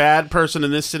college, the bad person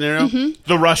in this scenario,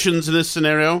 the Russians in this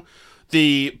scenario,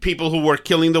 the people who were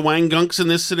killing the wangunks in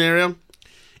this scenario,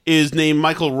 is named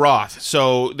Michael Roth.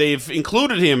 So they've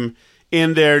included him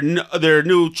in their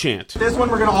new chant. This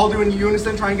one we're going to all do in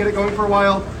unison, try and get it going for a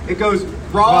while. It goes,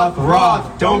 Roth,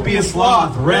 Roth, don't be a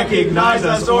sloth, recognize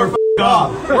us or f***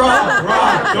 off. Roth,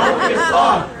 Roth, don't be a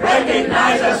sloth,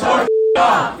 recognize us or f***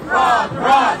 off. Roth,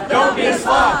 Roth, don't be a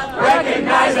sloth,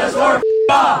 recognize us or f***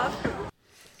 off.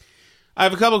 I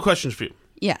have a couple of questions for you.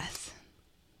 Yes.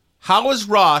 How is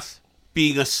Roth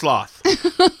being a sloth?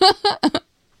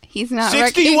 He's not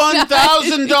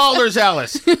 $61,000,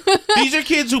 Alice. These are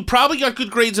kids who probably got good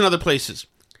grades in other places.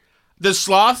 Does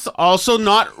sloth also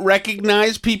not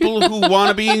recognize people who want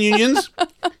to be in unions?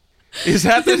 Is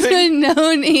that the thing? It's a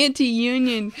known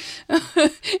anti-union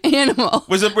animal.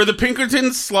 Were the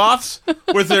Pinkerton sloths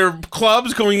with their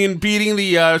clubs going in beating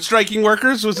the striking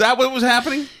workers? Was that what was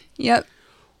happening? Yep.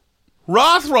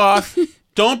 Roth,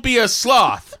 don't be a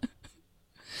sloth.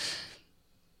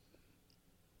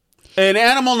 An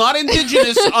animal not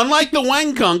indigenous, unlike the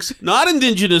wangunks, not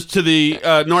indigenous to the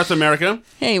North America.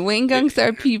 Hey, wangunks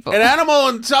are people. An animal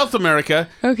in South America.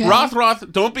 Okay. Roth,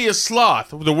 don't be a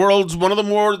sloth. One of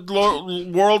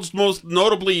the world's most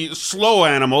notably slow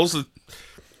animals.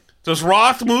 Does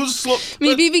Roth move slow?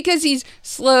 Maybe because he's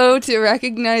slow to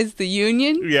recognize the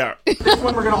union? Yeah. This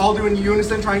one we're going to all do in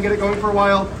unison, try and get it going for a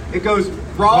while. It goes,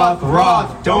 Roth,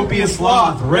 Roth, don't be a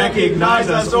sloth, recognize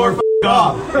us or f***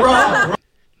 off.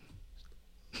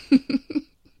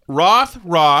 Roth.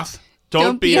 Roth,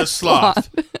 don't be a sloth.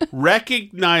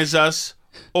 Recognize us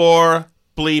or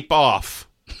bleep off.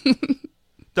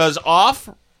 Does off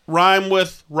rhyme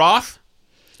with Roth?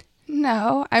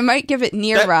 No, I might give it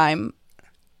near rhyme.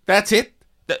 That's it?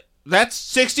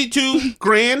 That's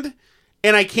 $62,000,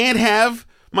 and I can't have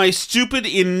my stupid,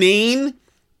 inane,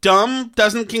 dumb,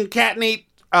 doesn't concatenate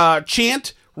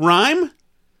chant rhyme?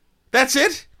 That's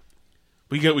it?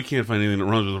 We can't find anything that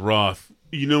rhymes with Roth.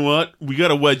 You know what? We got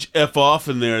to wedge F off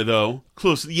in there, though.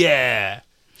 Close. Yeah.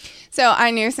 So I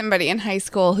knew somebody in high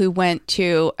school who went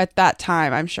to, at that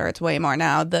time, I'm sure it's way more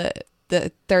now, the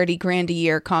 $30,000 a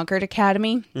year Concord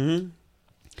Academy. Mm-hmm.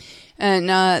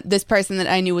 And this person that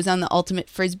I knew was on the Ultimate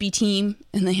Frisbee team,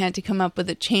 and they had to come up with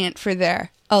a chant for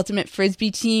their Ultimate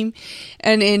Frisbee team.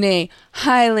 And in a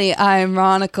highly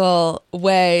ironical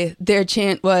way, their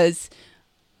chant was,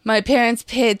 my parents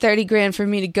paid $30,000 for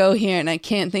me to go here, and I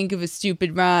can't think of a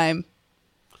stupid rhyme.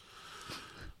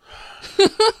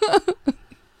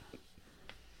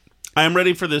 I am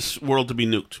ready for this world to be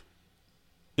nuked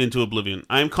into oblivion.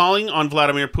 I am calling on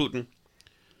Vladimir Putin.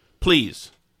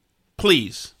 Please,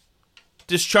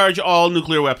 discharge all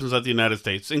nuclear weapons at the United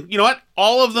States. And you know what?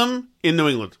 All of them in New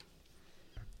England.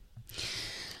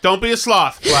 Don't be a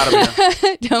sloth,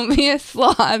 Vladimir. Don't be a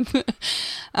sloth.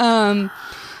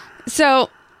 So,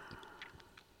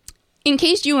 in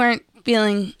case you weren't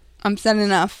feeling upset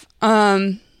enough,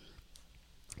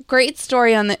 great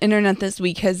story on the internet this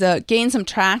week has gained some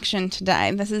traction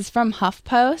today. This is from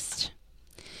HuffPost.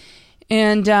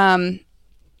 And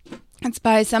it's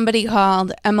by somebody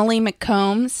called Emily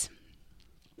McCombs.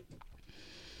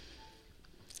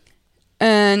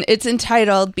 And it's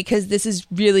entitled, because this is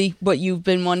really what you've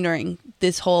been wondering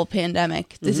this whole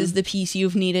pandemic. This is the piece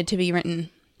you've needed to be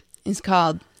written. It's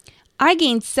called, I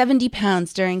gained 70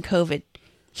 pounds during COVID.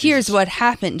 Here's what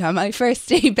happened on my first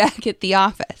day back at the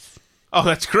office. Oh,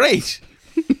 that's great.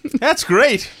 That's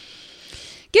great.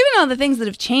 Given all the things that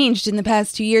have changed in the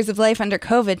past 2 years of life under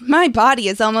COVID, my body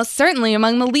is almost certainly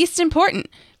among the least important.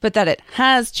 But that it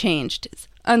has changed is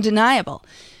undeniable.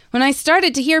 When I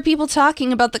started to hear people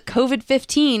talking about the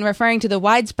COVID-15, referring to the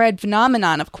widespread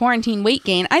phenomenon of quarantine weight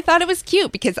gain, I thought it was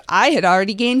cute because I had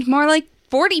already gained more like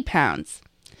 40 pounds.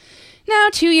 Now,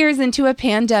 2 years into a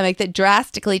pandemic that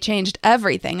drastically changed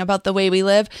everything about the way we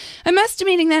live, I'm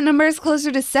estimating that number is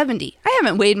closer to 70. I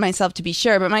haven't weighed myself to be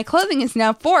sure, but my clothing is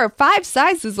now 4 or 5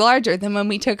 sizes larger than when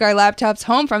we took our laptops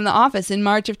home from the office in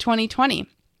March of 2020.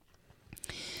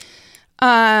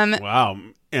 Wow,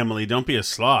 Emily, don't be a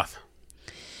sloth.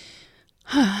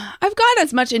 I've got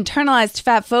as much internalized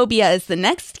fat phobia as the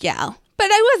next gal, but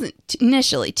I wasn't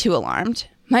initially too alarmed.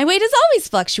 My weight has always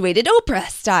fluctuated Oprah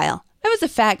style. I was a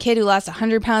fat kid who lost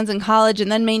 100 pounds in college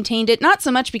and then maintained it, not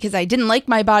so much because I didn't like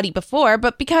my body before,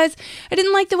 but because I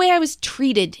didn't like the way I was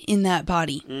treated in that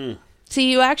body. So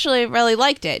you actually really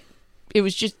liked it. It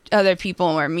was just other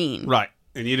people were mean. Right,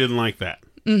 and you didn't like that.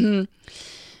 Mm-hmm.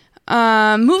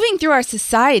 Moving through our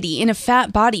society in a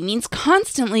fat body means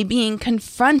constantly being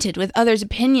confronted with others'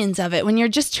 opinions of it when you're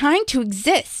just trying to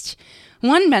exist.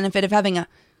 One benefit of having a,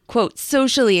 quote,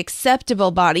 socially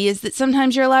acceptable body is that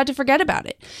sometimes you're allowed to forget about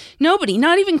it. Nobody,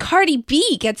 not even Cardi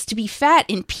B, gets to be fat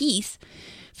in peace.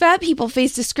 Fat people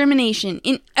face discrimination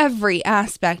in every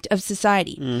aspect of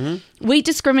society. Mm-hmm. Weight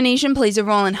discrimination plays a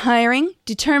role in hiring,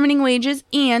 determining wages,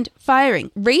 and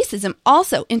firing. Racism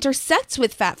also intersects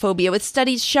with fat phobia, with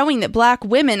studies showing that Black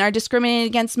women are discriminated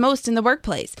against most in the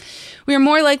workplace. We are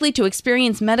more likely to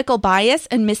experience medical bias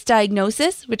and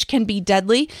misdiagnosis, which can be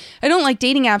deadly. I don't like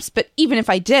dating apps, but even if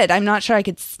I did, I'm not sure I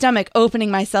could stomach opening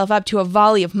myself up to a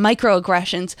volley of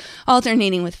microaggressions,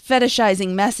 alternating with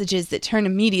fetishizing messages that turn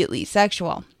immediately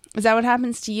sexual. Is that what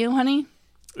happens to you, honey?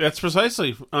 That's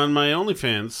precisely on my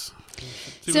OnlyFans.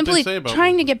 Simply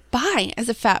trying to get by as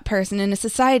a fat person in a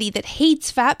society that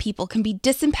hates fat people can be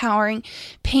disempowering,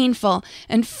 painful,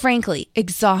 and frankly,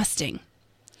 exhausting.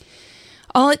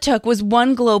 All it took was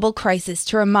one global crisis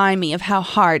to remind me of how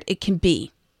hard it can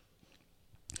be.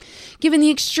 Given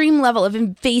the extreme level of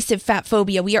invasive fat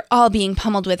phobia we are all being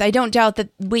pummeled with, I don't doubt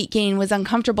that weight gain was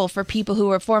uncomfortable for people who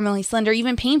were formerly slender,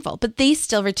 even painful, but they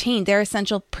still retained their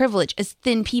essential privilege as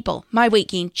thin people. My weight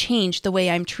gain changed the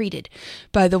way I'm treated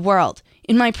by the world.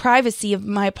 In my privacy of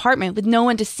my apartment with no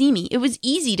one to see me, it was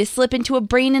easy to slip into a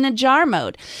brain in a jar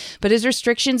mode. But as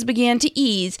restrictions began to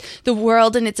ease, the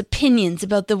world and its opinions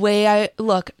about the way I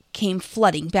look came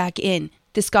flooding back in.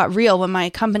 This got real when my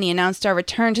company announced our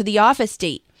return to the office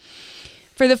date.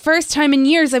 For the first time in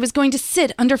years, I was going to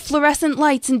sit under fluorescent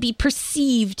lights and be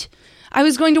perceived. I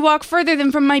was going to walk further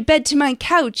than from my bed to my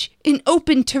couch in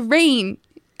open terrain.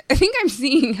 I think I'm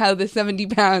seeing how the 70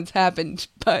 pounds happened,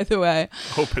 by the way.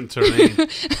 Open terrain.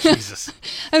 Jesus.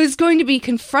 I was going to be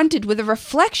confronted with a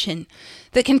reflection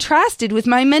that contrasted with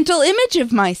my mental image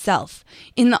of myself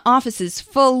in the office's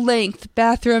full-length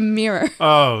bathroom mirror.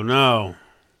 Oh, no.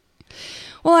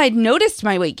 Well, I'd noticed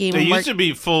my weight gain. It used to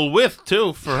be full width,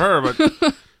 too, for her,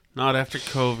 but not after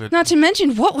COVID. Not to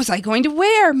mention, what was I going to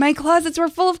wear? My closets were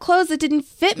full of clothes that didn't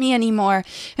fit me anymore,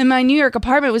 and my New York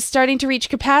apartment was starting to reach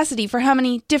capacity for how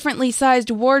many differently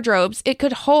sized wardrobes it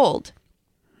could hold.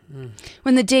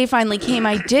 When the day finally came,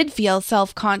 I did feel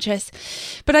self-conscious,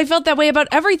 but I felt that way about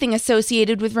everything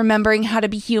associated with remembering how to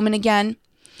be human again.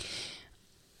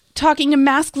 Talking to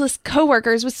maskless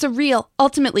coworkers was surreal.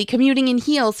 Ultimately, commuting in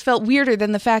heels felt weirder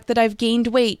than the fact that I've gained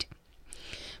weight.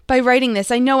 By writing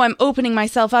this, I know I'm opening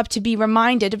myself up to be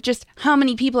reminded of just how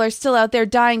many people are still out there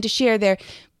dying to share their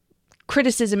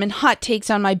criticism and hot takes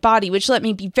on my body, which, let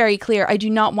me be very clear, I do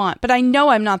not want. But I know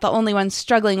I'm not the only one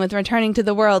struggling with returning to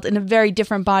the world in a very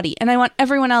different body, and I want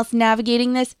everyone else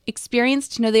navigating this experience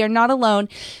to know they are not alone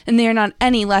and they are not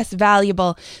any less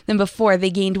valuable than before they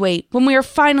gained weight. When we are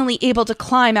finally able to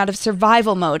climb out of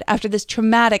survival mode after this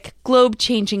traumatic,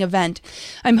 globe-changing event,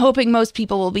 I'm hoping most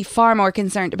people will be far more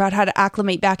concerned about how to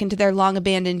acclimate back into their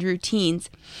long-abandoned routines.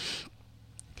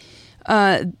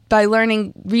 By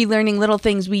relearning little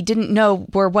things we didn't know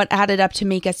were what added up to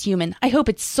make us human. I hope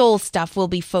it's soul stuff we'll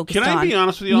be focused on. Can I be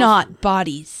honest with you? Not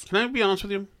bodies. Can I be honest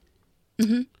with you?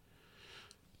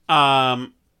 Mm-hmm.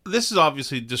 This is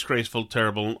obviously disgraceful,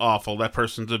 terrible, awful. That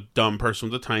person's a dumb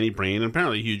person with a tiny brain and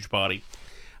apparently a huge body.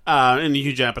 And a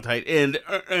huge appetite. And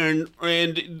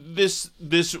this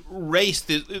race,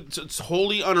 it's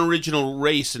wholly unoriginal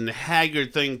race and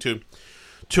haggard thing to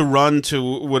run to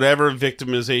whatever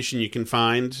victimization you can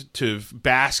find, to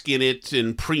bask in it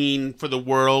and preen for the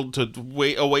world, to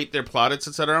await their plaudits,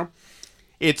 etc.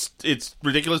 It's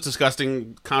ridiculous,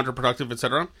 disgusting, counterproductive,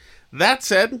 etc. That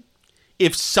said,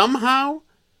 if somehow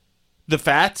the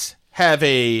fats have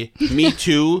a Me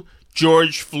Too,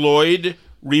 George Floyd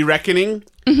re-reckoning,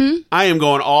 I am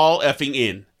going all effing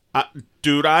in.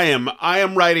 Dude, I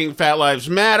am writing Fat Lives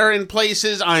Matter in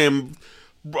places. I am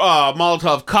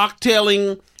Molotov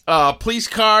cocktailing police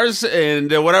cars and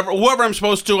whoever I'm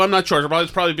supposed to. I'm not sure.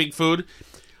 It's probably big food.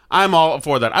 I'm all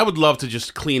for that. I would love to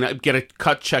just get a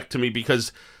cut check to me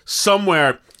because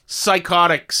somewhere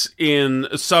psychotics in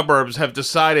suburbs have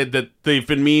decided that they've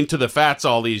been mean to the fats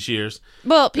all these years.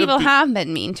 Well, people have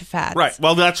been mean to fats. Right.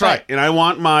 Well, that's right. And I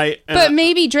want my... But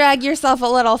maybe drag yourself a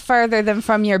little further than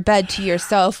from your bed to your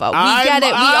sofa. We get it.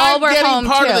 We all were home, too. I'm getting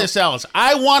part of this, Alice.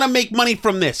 I want to make money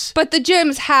from this. But the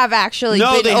gyms have actually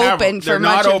been open for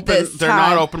much of this time. They're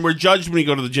not open. We're judged when we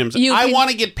go to the gyms. I want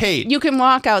to get paid. You can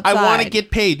walk outside. I want to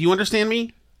get paid. Do you understand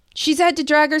me? She's had to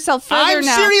drag herself further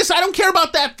now. I'm serious. I don't care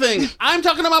about that thing. I'm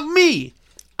talking about me.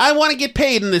 I want to get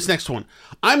paid in this next one.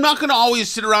 I'm not going to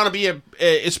always sit around and be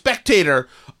a spectator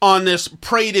on this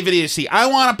parade of idiocy. I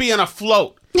want to be on a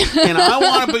float. And I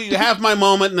want to have my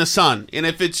moment in the sun. And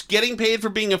if it's getting paid for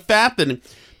being a fat, then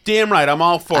damn right, I'm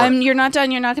all for it. You're not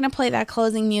done. You're not going to play that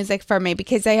closing music for me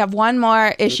because I have one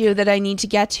more issue that I need to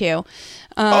get to.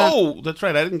 That's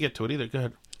right. I didn't get to it either. Go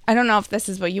ahead. I don't know if this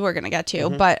is what you were going to get to,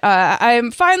 but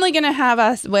I'm finally going to have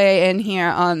us weigh in here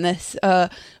on this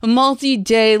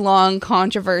multi-day long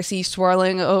controversy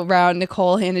swirling around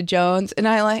Nicole Hannah-Jones. And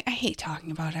I hate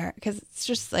talking about her because it's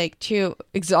just like too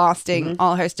exhausting,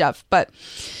 all her stuff. But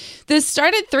this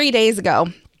started 3 days ago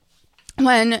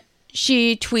when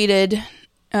she tweeted,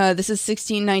 this is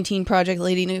 1619 Project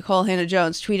Lady Nicole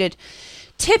Hannah-Jones tweeted,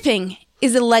 "Tipping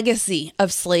is a legacy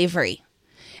of slavery.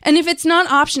 And if it's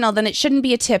not optional, then it shouldn't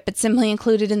be a tip. It's simply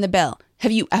included in the bill.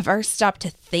 Have you ever stopped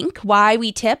to think why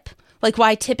we tip? Like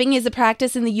why tipping is a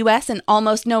practice in the U.S. and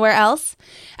almost nowhere else?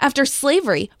 After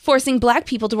slavery, forcing black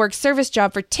people to work service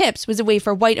job for tips was a way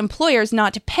for white employers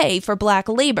not to pay for black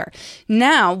labor.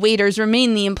 Now, waiters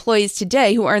remain the employees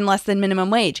today who earn less than minimum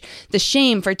wage. The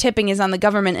shame for tipping is on the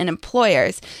government and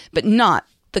employers, but not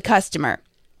the customer."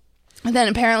 And then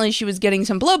apparently she was getting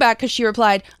some blowback because she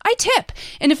replied, "I tip,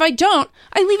 and if I don't,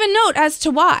 I leave a note as to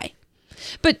why."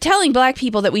 But telling black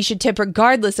people that we should tip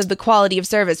regardless of the quality of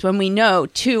service when we know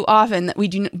too often that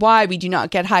why we do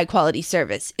not get high quality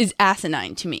service is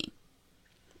asinine to me.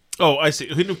 Oh, I see.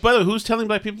 By the way, who's telling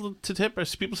black people to tip? Are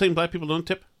people saying black people don't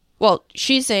tip? Well,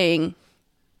 she's saying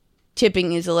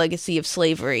tipping is a legacy of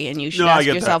slavery and you should ask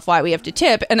yourself why we have to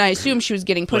tip. And I assume she was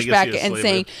getting pushback and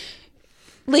saying,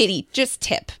 "Lady, just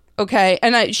tip." Okay,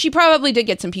 and she probably did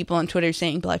get some people on Twitter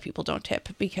saying black people don't tip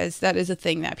because that is a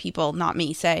thing that people, not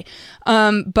me, say.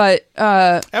 But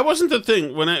that wasn't the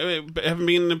thing when I haven't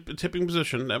been in a tipping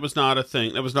position. That was not a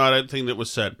thing. That was not a thing that was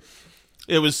said.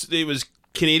 It was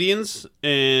Canadians,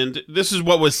 and this is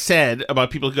what was said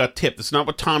about people who got tipped. It's not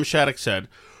what Tom Shattuck said.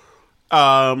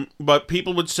 But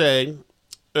people would say,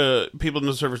 people in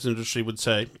the service industry would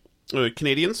say,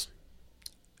 Canadians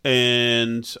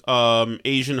and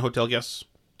Asian hotel guests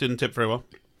didn't tip very well.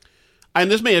 And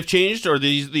this may have changed, or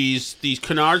these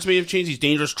canards may have changed, these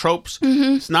dangerous tropes.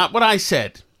 It's not what I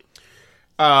said.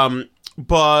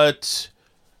 But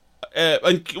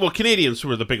Canadians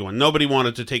were the big one. Nobody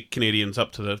wanted to take Canadians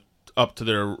up to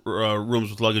their rooms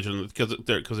with luggage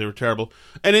because they were terrible.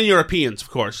 And then Europeans,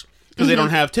 of course, because they don't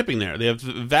have tipping there. They have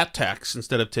VAT tax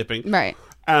instead of tipping. Right.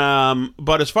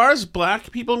 But as far as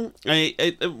black people,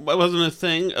 it wasn't a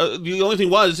thing. The only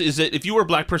thing is that if you were a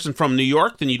black person from New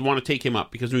York, then you'd want to take him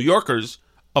up because New Yorkers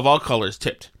of all colors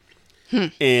tipped.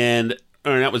 And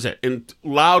that was it. And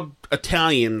loud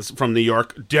Italians from New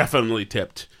York definitely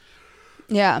tipped.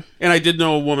 Yeah. And I did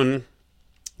know a woman,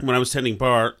 when I was tending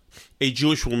bar, a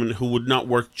Jewish woman who would not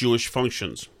work Jewish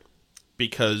functions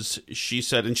because she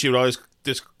said, and she would always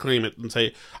disclaim it and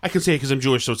say, "I can say it because I'm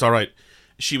Jewish, so it's all right."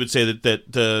 She would say that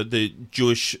the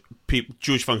Jewish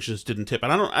functions didn't tip,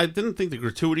 and I didn't think the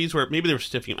gratuities were, maybe they were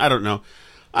stiffing. I don't know,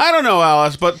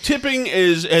 Alice. But tipping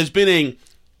has been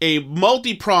a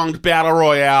multi-pronged battle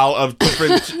royale of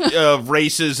different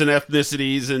races and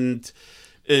ethnicities and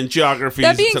geographies.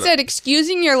 That being said,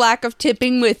 excusing your lack of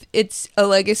tipping with it's a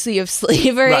legacy of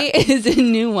slavery is a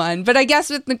new one. But I guess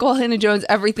with Nicole Hannah-Jones,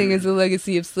 everything is a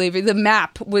legacy of slavery. The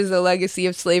map was a legacy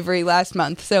of slavery last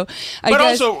month. So, but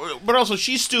also,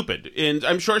 she's stupid, and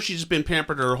I'm sure she's been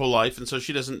pampered her whole life, and so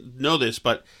she doesn't know this.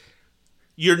 But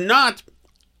you're not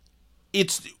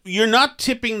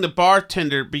tipping the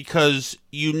bartender because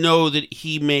you know that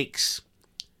he makes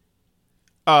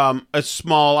a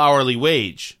small hourly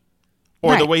wage.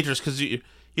 Or the waitress, because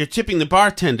you're tipping the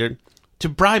bartender to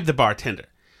bribe the bartender.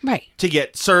 Right. To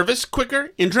get service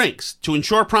quicker and drinks. To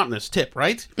ensure promptness. Tip,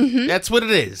 right? Mm-hmm. That's what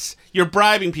it is. You're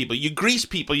bribing people. You grease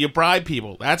people. You bribe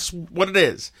people. That's what it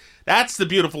is. That's the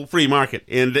beautiful free market.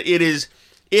 And it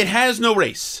has no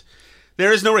race.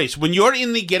 There is no race. When you're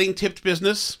in the getting tipped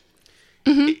business,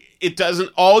 it doesn't,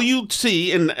 all you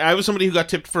see, and I was somebody who got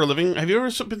tipped for a living. Have you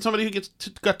ever been somebody who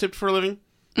got tipped for a living?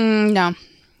 No.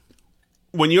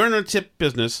 When you're in a tip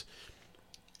business,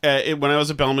 when I was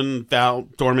at Doorman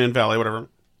Valley, whatever.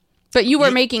 But you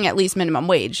were making at least minimum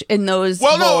wage in those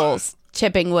roles.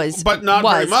 Tipping was, but not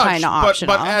very much. Kind of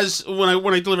optional. But as when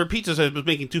I delivered pizzas, I was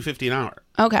making $2.50 an hour.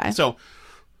 Okay.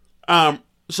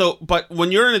 But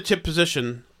when you're in a tip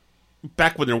position,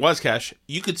 back when there was cash,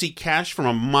 you could see cash from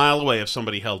a mile away if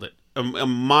somebody held it. A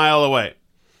mile away.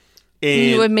 And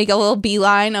you would make a little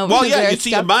beeline over well, yeah, you'd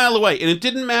see a mile away. And it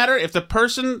didn't matter if the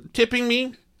person tipping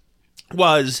me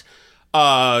was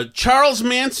Charles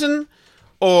Manson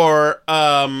or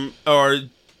Idi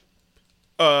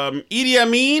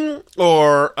Amin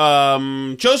or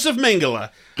Joseph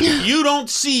Mengele. You don't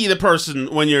see the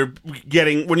person when you're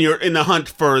in the hunt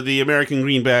for the American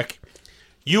greenback.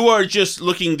 You are just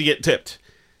looking to get tipped.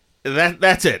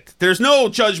 That's it. There's no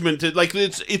judgment. And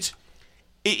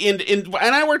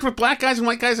I worked with black guys and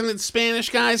white guys and Spanish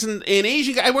guys and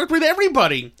Asian guys. I worked with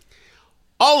everybody.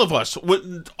 All of us.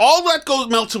 All that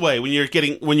melts away when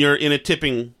you're in a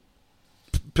tipping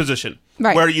position,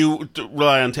 right, where you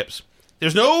rely on tips.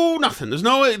 There's no nothing. There's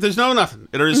no nothing.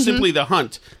 It is simply the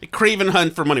hunt, the craven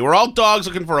hunt for money. We're all dogs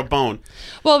looking for a bone.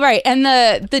 Well, right, and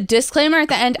the disclaimer at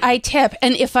the end: I tip,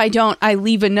 and if I don't, I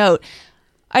leave a note.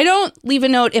 I don't leave a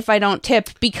note if I don't tip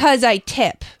because I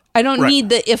tip. I don't need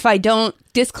the if I don't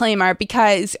disclaimer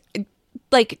because,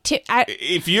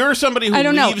 if you're somebody who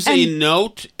leaves a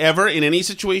note ever in any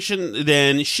situation,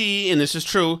 then she, and this is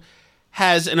true,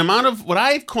 has an amount of what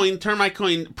I coined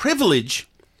privilege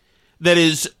that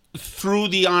is through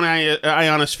the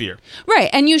ionosphere. Right,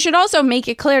 and you should also make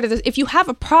it clear if you have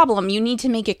a problem, you need to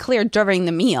make it clear during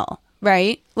the meal,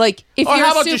 right? Like, if you're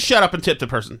how about just shut up and tip the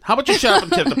person? How about you shut up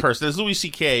and tip the person? As Louis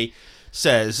C.K.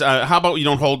 says, how about you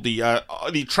don't hold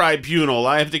the tribunal?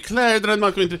 I have declared that I'm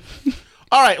not going to...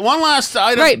 All right, one last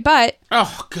item. Right, but...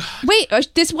 Oh, God. Wait,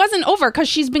 this wasn't over because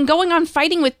she's been going on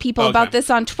fighting with people about this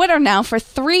on Twitter now for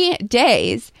 3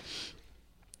 days,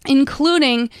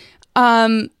 including...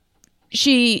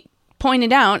 she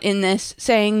pointed out in this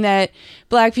saying that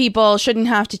black people shouldn't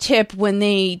have to tip when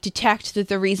they detect that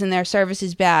the reason their service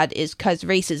is bad is because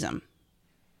racism.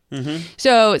 Mm-hmm.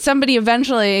 So somebody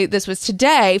eventually, this was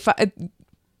today,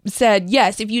 said,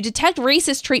 yes, if you detect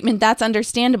racist treatment, that's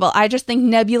understandable. I just think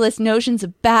nebulous notions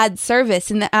of bad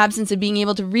service in the absence of being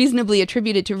able to reasonably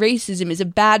attribute it to racism is a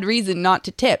bad reason not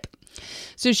to tip.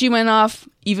 So she went off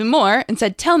even more and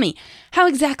said, tell me, how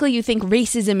exactly you think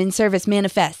racism in service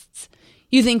manifests?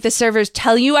 You think the servers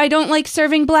tell you I don't like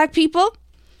serving black people?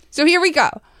 So here we go.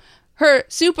 Her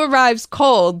soup arrives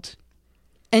cold,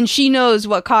 and she knows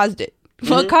what caused it.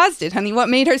 What caused it, honey? What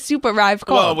made her soup arrive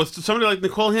cold? Well, with somebody like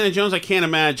Nicole Hannah-Jones, I can't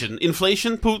imagine.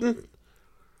 Inflation, Putin?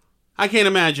 I can't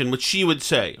imagine what she would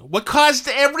say. What caused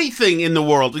everything in the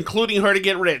world, including her to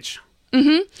get rich?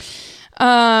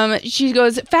 She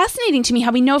goes, fascinating to me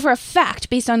how we know for a fact,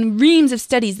 based on reams of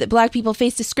studies, that black people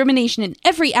face discrimination in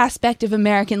every aspect of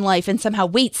American life, and somehow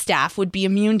wait staff would be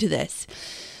immune to this.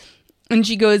 And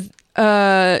she goes,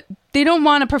 they don't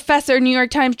want a professor, New York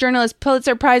Times journalist,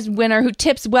 Pulitzer Prize winner who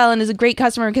tips well and is a great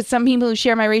customer, because some people who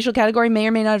share my racial category may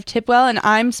or may not have tipped well, and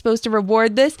I'm supposed to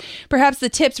reward this. Perhaps the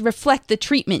tips reflect the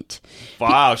treatment.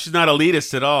 Wow, she's not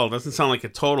elitist at all. Doesn't sound like a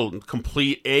total,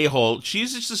 complete a-hole.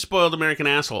 She's just a spoiled American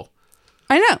asshole.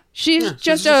 I know. She's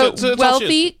just a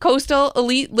wealthy, coastal,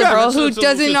 elite liberal who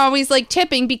doesn't always like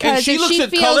tipping because and she looks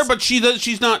at color, but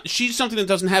she's not. She's something that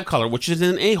doesn't have color, which is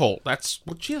an a-hole. That's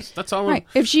what she is. That's all. Right.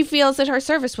 If she feels that her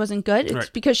service wasn't good, it's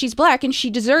because she's black and she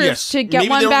deserves to get one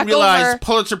back over. Maybe they don't realize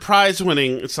Pulitzer Prize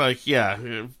winning. It's like,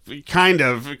 yeah, kind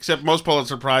of. Except most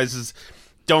Pulitzer Prizes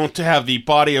don't have the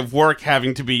body of work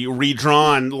having to be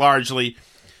redrawn largely.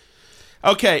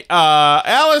 Okay,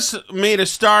 Alice made a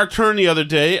star turn the other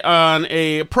day on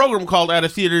a program called At a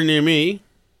Theater Near Me.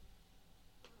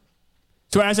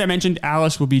 So as I mentioned,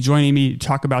 Alice will be joining me to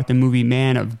talk about the movie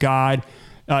Man of God.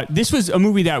 This was a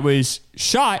movie that was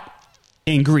shot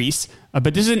in Greece,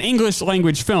 but this is an English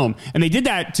language film. And they did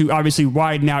that to obviously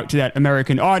widen out to that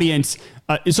American audience.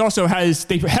 It also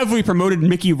they heavily promoted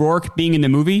Mickey Rourke being in the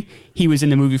movie. He was in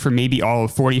the movie for maybe all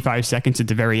of 45 seconds at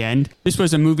the very end. This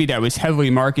was a movie that was heavily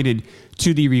marketed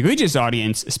to the religious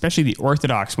audience, especially the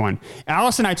Orthodox one.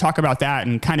 Alice and I talk about that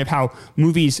and kind of how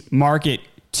movies market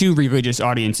to religious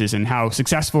audiences and how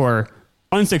successful or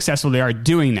unsuccessful they are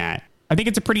doing that. I think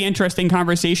it's a pretty interesting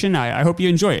conversation. I hope you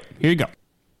enjoy it. Here you go.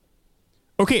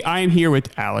 Okay, I am here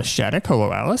with Alice Shattuck.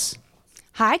 Hello, Alice.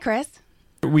 Hi, Chris.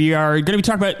 We are going to be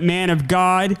talking about Man of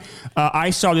God. I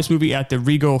saw this movie at the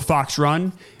Regal Fox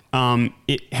Run.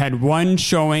 It had one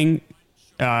showing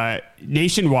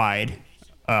nationwide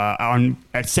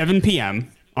at 7 p.m.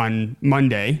 on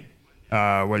Monday.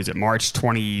 March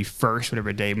 21st,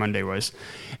 whatever day Monday was.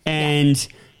 And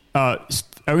at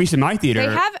least in my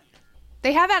theater...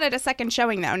 They have added a second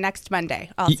showing, though, next Monday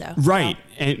also. Right.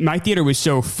 So. And my theater was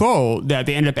so full that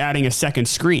they ended up adding a second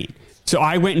screen. So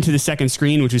I went into the second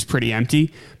screen, which was pretty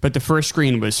empty, but the first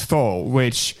screen was full,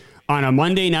 which on a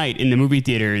Monday night in the movie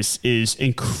theaters is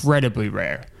incredibly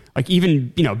rare. Like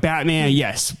even, Batman,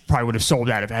 yes, probably would have sold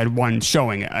out if it had one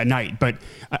showing a night. But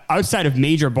outside of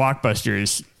major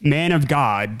blockbusters, Man of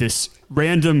God, this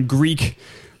random Greek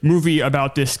movie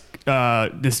about this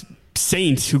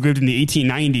saint who lived in the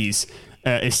 1890s,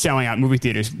 is selling out movie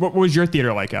theaters. What was your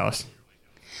theater like, Alice?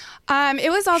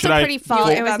 It was also pretty full.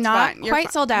 It was not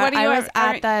quite sold out. I was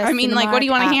at the. What do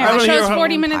you want to hear? The show's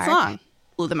 40 minutes long.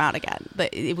 Blew them out again,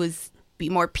 but it was the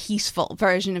more peaceful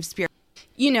version of Spirit.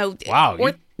 Wow.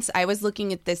 I was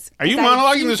looking at this. Are you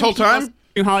monologuing this whole time?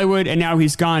 In Hollywood, and now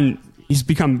he's gone. He's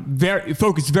become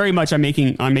focused very much on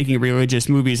making religious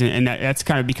movies, and that's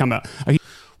kind of become a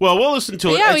well, we'll listen to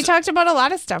it. Yeah, we talked about a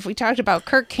lot of stuff. We talked about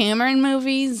Kirk Cameron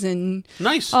movies and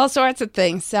all sorts of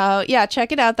things. So, yeah,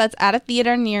 check it out. That's at a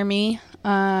theater near me.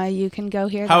 You can go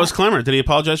here. How was Clemmer? Did he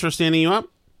apologize for standing you up?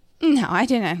 No, I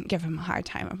didn't give him a hard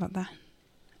time about that.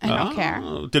 I don't care.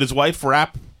 Did his wife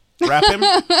rap him?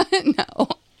 No.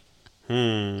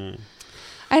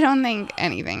 I don't think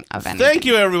anything of anything. Thank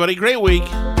you, everybody. Great week.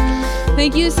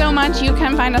 Thank you so much. You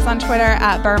can find us on Twitter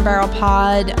at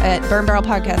BurnBarrelPod, at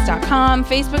BurnBarrelPodcast.com,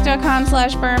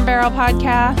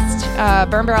 Facebook.com/BurnBarrelPodcast,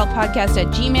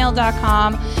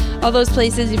 BurnBarrelPodcast@gmail.com. All those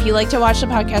places. If you like to watch the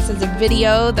podcast as a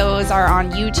video, those are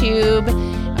on YouTube.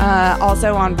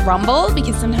 Also on Rumble,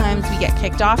 because sometimes we get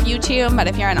kicked off YouTube. But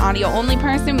if you're an audio-only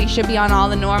person, we should be on all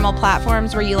the normal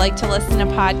platforms where you like to listen to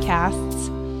podcasts.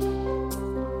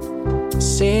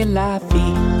 C'est la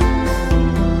vie.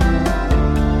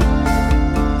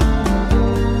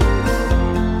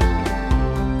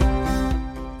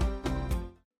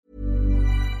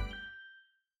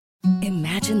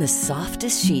 Imagine the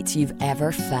softest sheets you've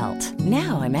ever felt.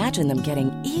 Now imagine them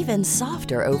getting even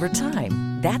softer over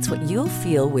time. That's what you'll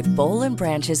feel with Boll &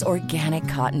 Branch's organic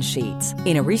cotton sheets.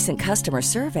 In a recent customer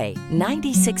survey,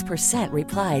 96%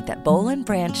 replied that Boll &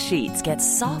 Branch sheets get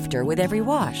softer with every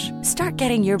wash. Start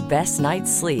getting your best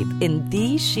night's sleep in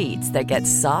these sheets that get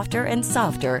softer and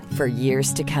softer for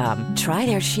years to come. Try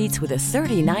their sheets with a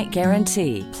 30-night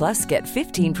guarantee. Plus, get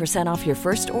 15% off your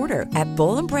first order at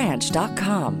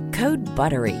BollandBranch.com. Code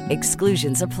BUTTERY.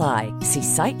 Exclusions apply. See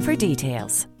site for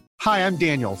details. Hi, I'm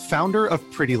Daniel, founder of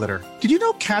Pretty Litter. Did you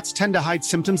know cats tend to hide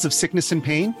symptoms of sickness and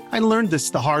pain? I learned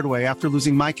this the hard way after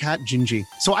losing my cat, Gingy.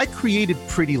 So I created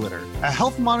Pretty Litter, a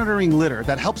health monitoring litter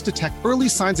that helps detect early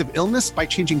signs of illness by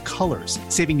changing colors,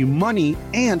 saving you money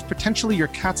and potentially your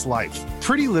cat's life.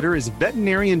 Pretty Litter is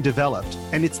veterinarian developed,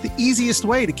 and it's the easiest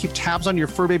way to keep tabs on your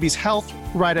fur baby's health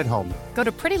right at home. Go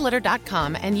to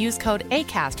prettylitter.com and use code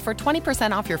ACAST for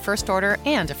 20% off your first order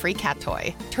and a free cat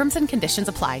toy. Terms and conditions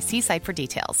apply. See site for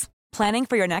details. Planning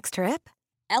for your next trip?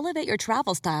 Elevate your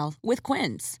travel style with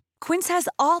Quince. Quince has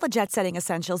all the jet-setting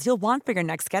essentials you'll want for your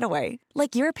next getaway,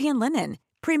 like European linen,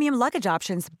 premium luggage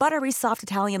options, buttery soft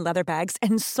Italian leather bags,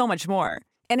 and so much more.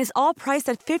 And is all priced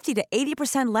at 50 to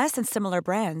 80% less than similar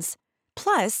brands.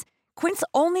 Plus, Quince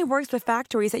only works with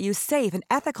factories that use safe and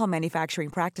ethical manufacturing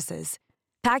practices.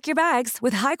 Pack your bags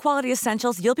with high-quality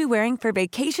essentials you'll be wearing for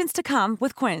vacations to come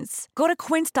with Quince. Go to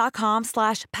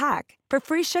quince.com/pack for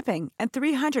free shipping and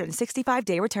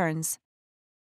 365-day returns.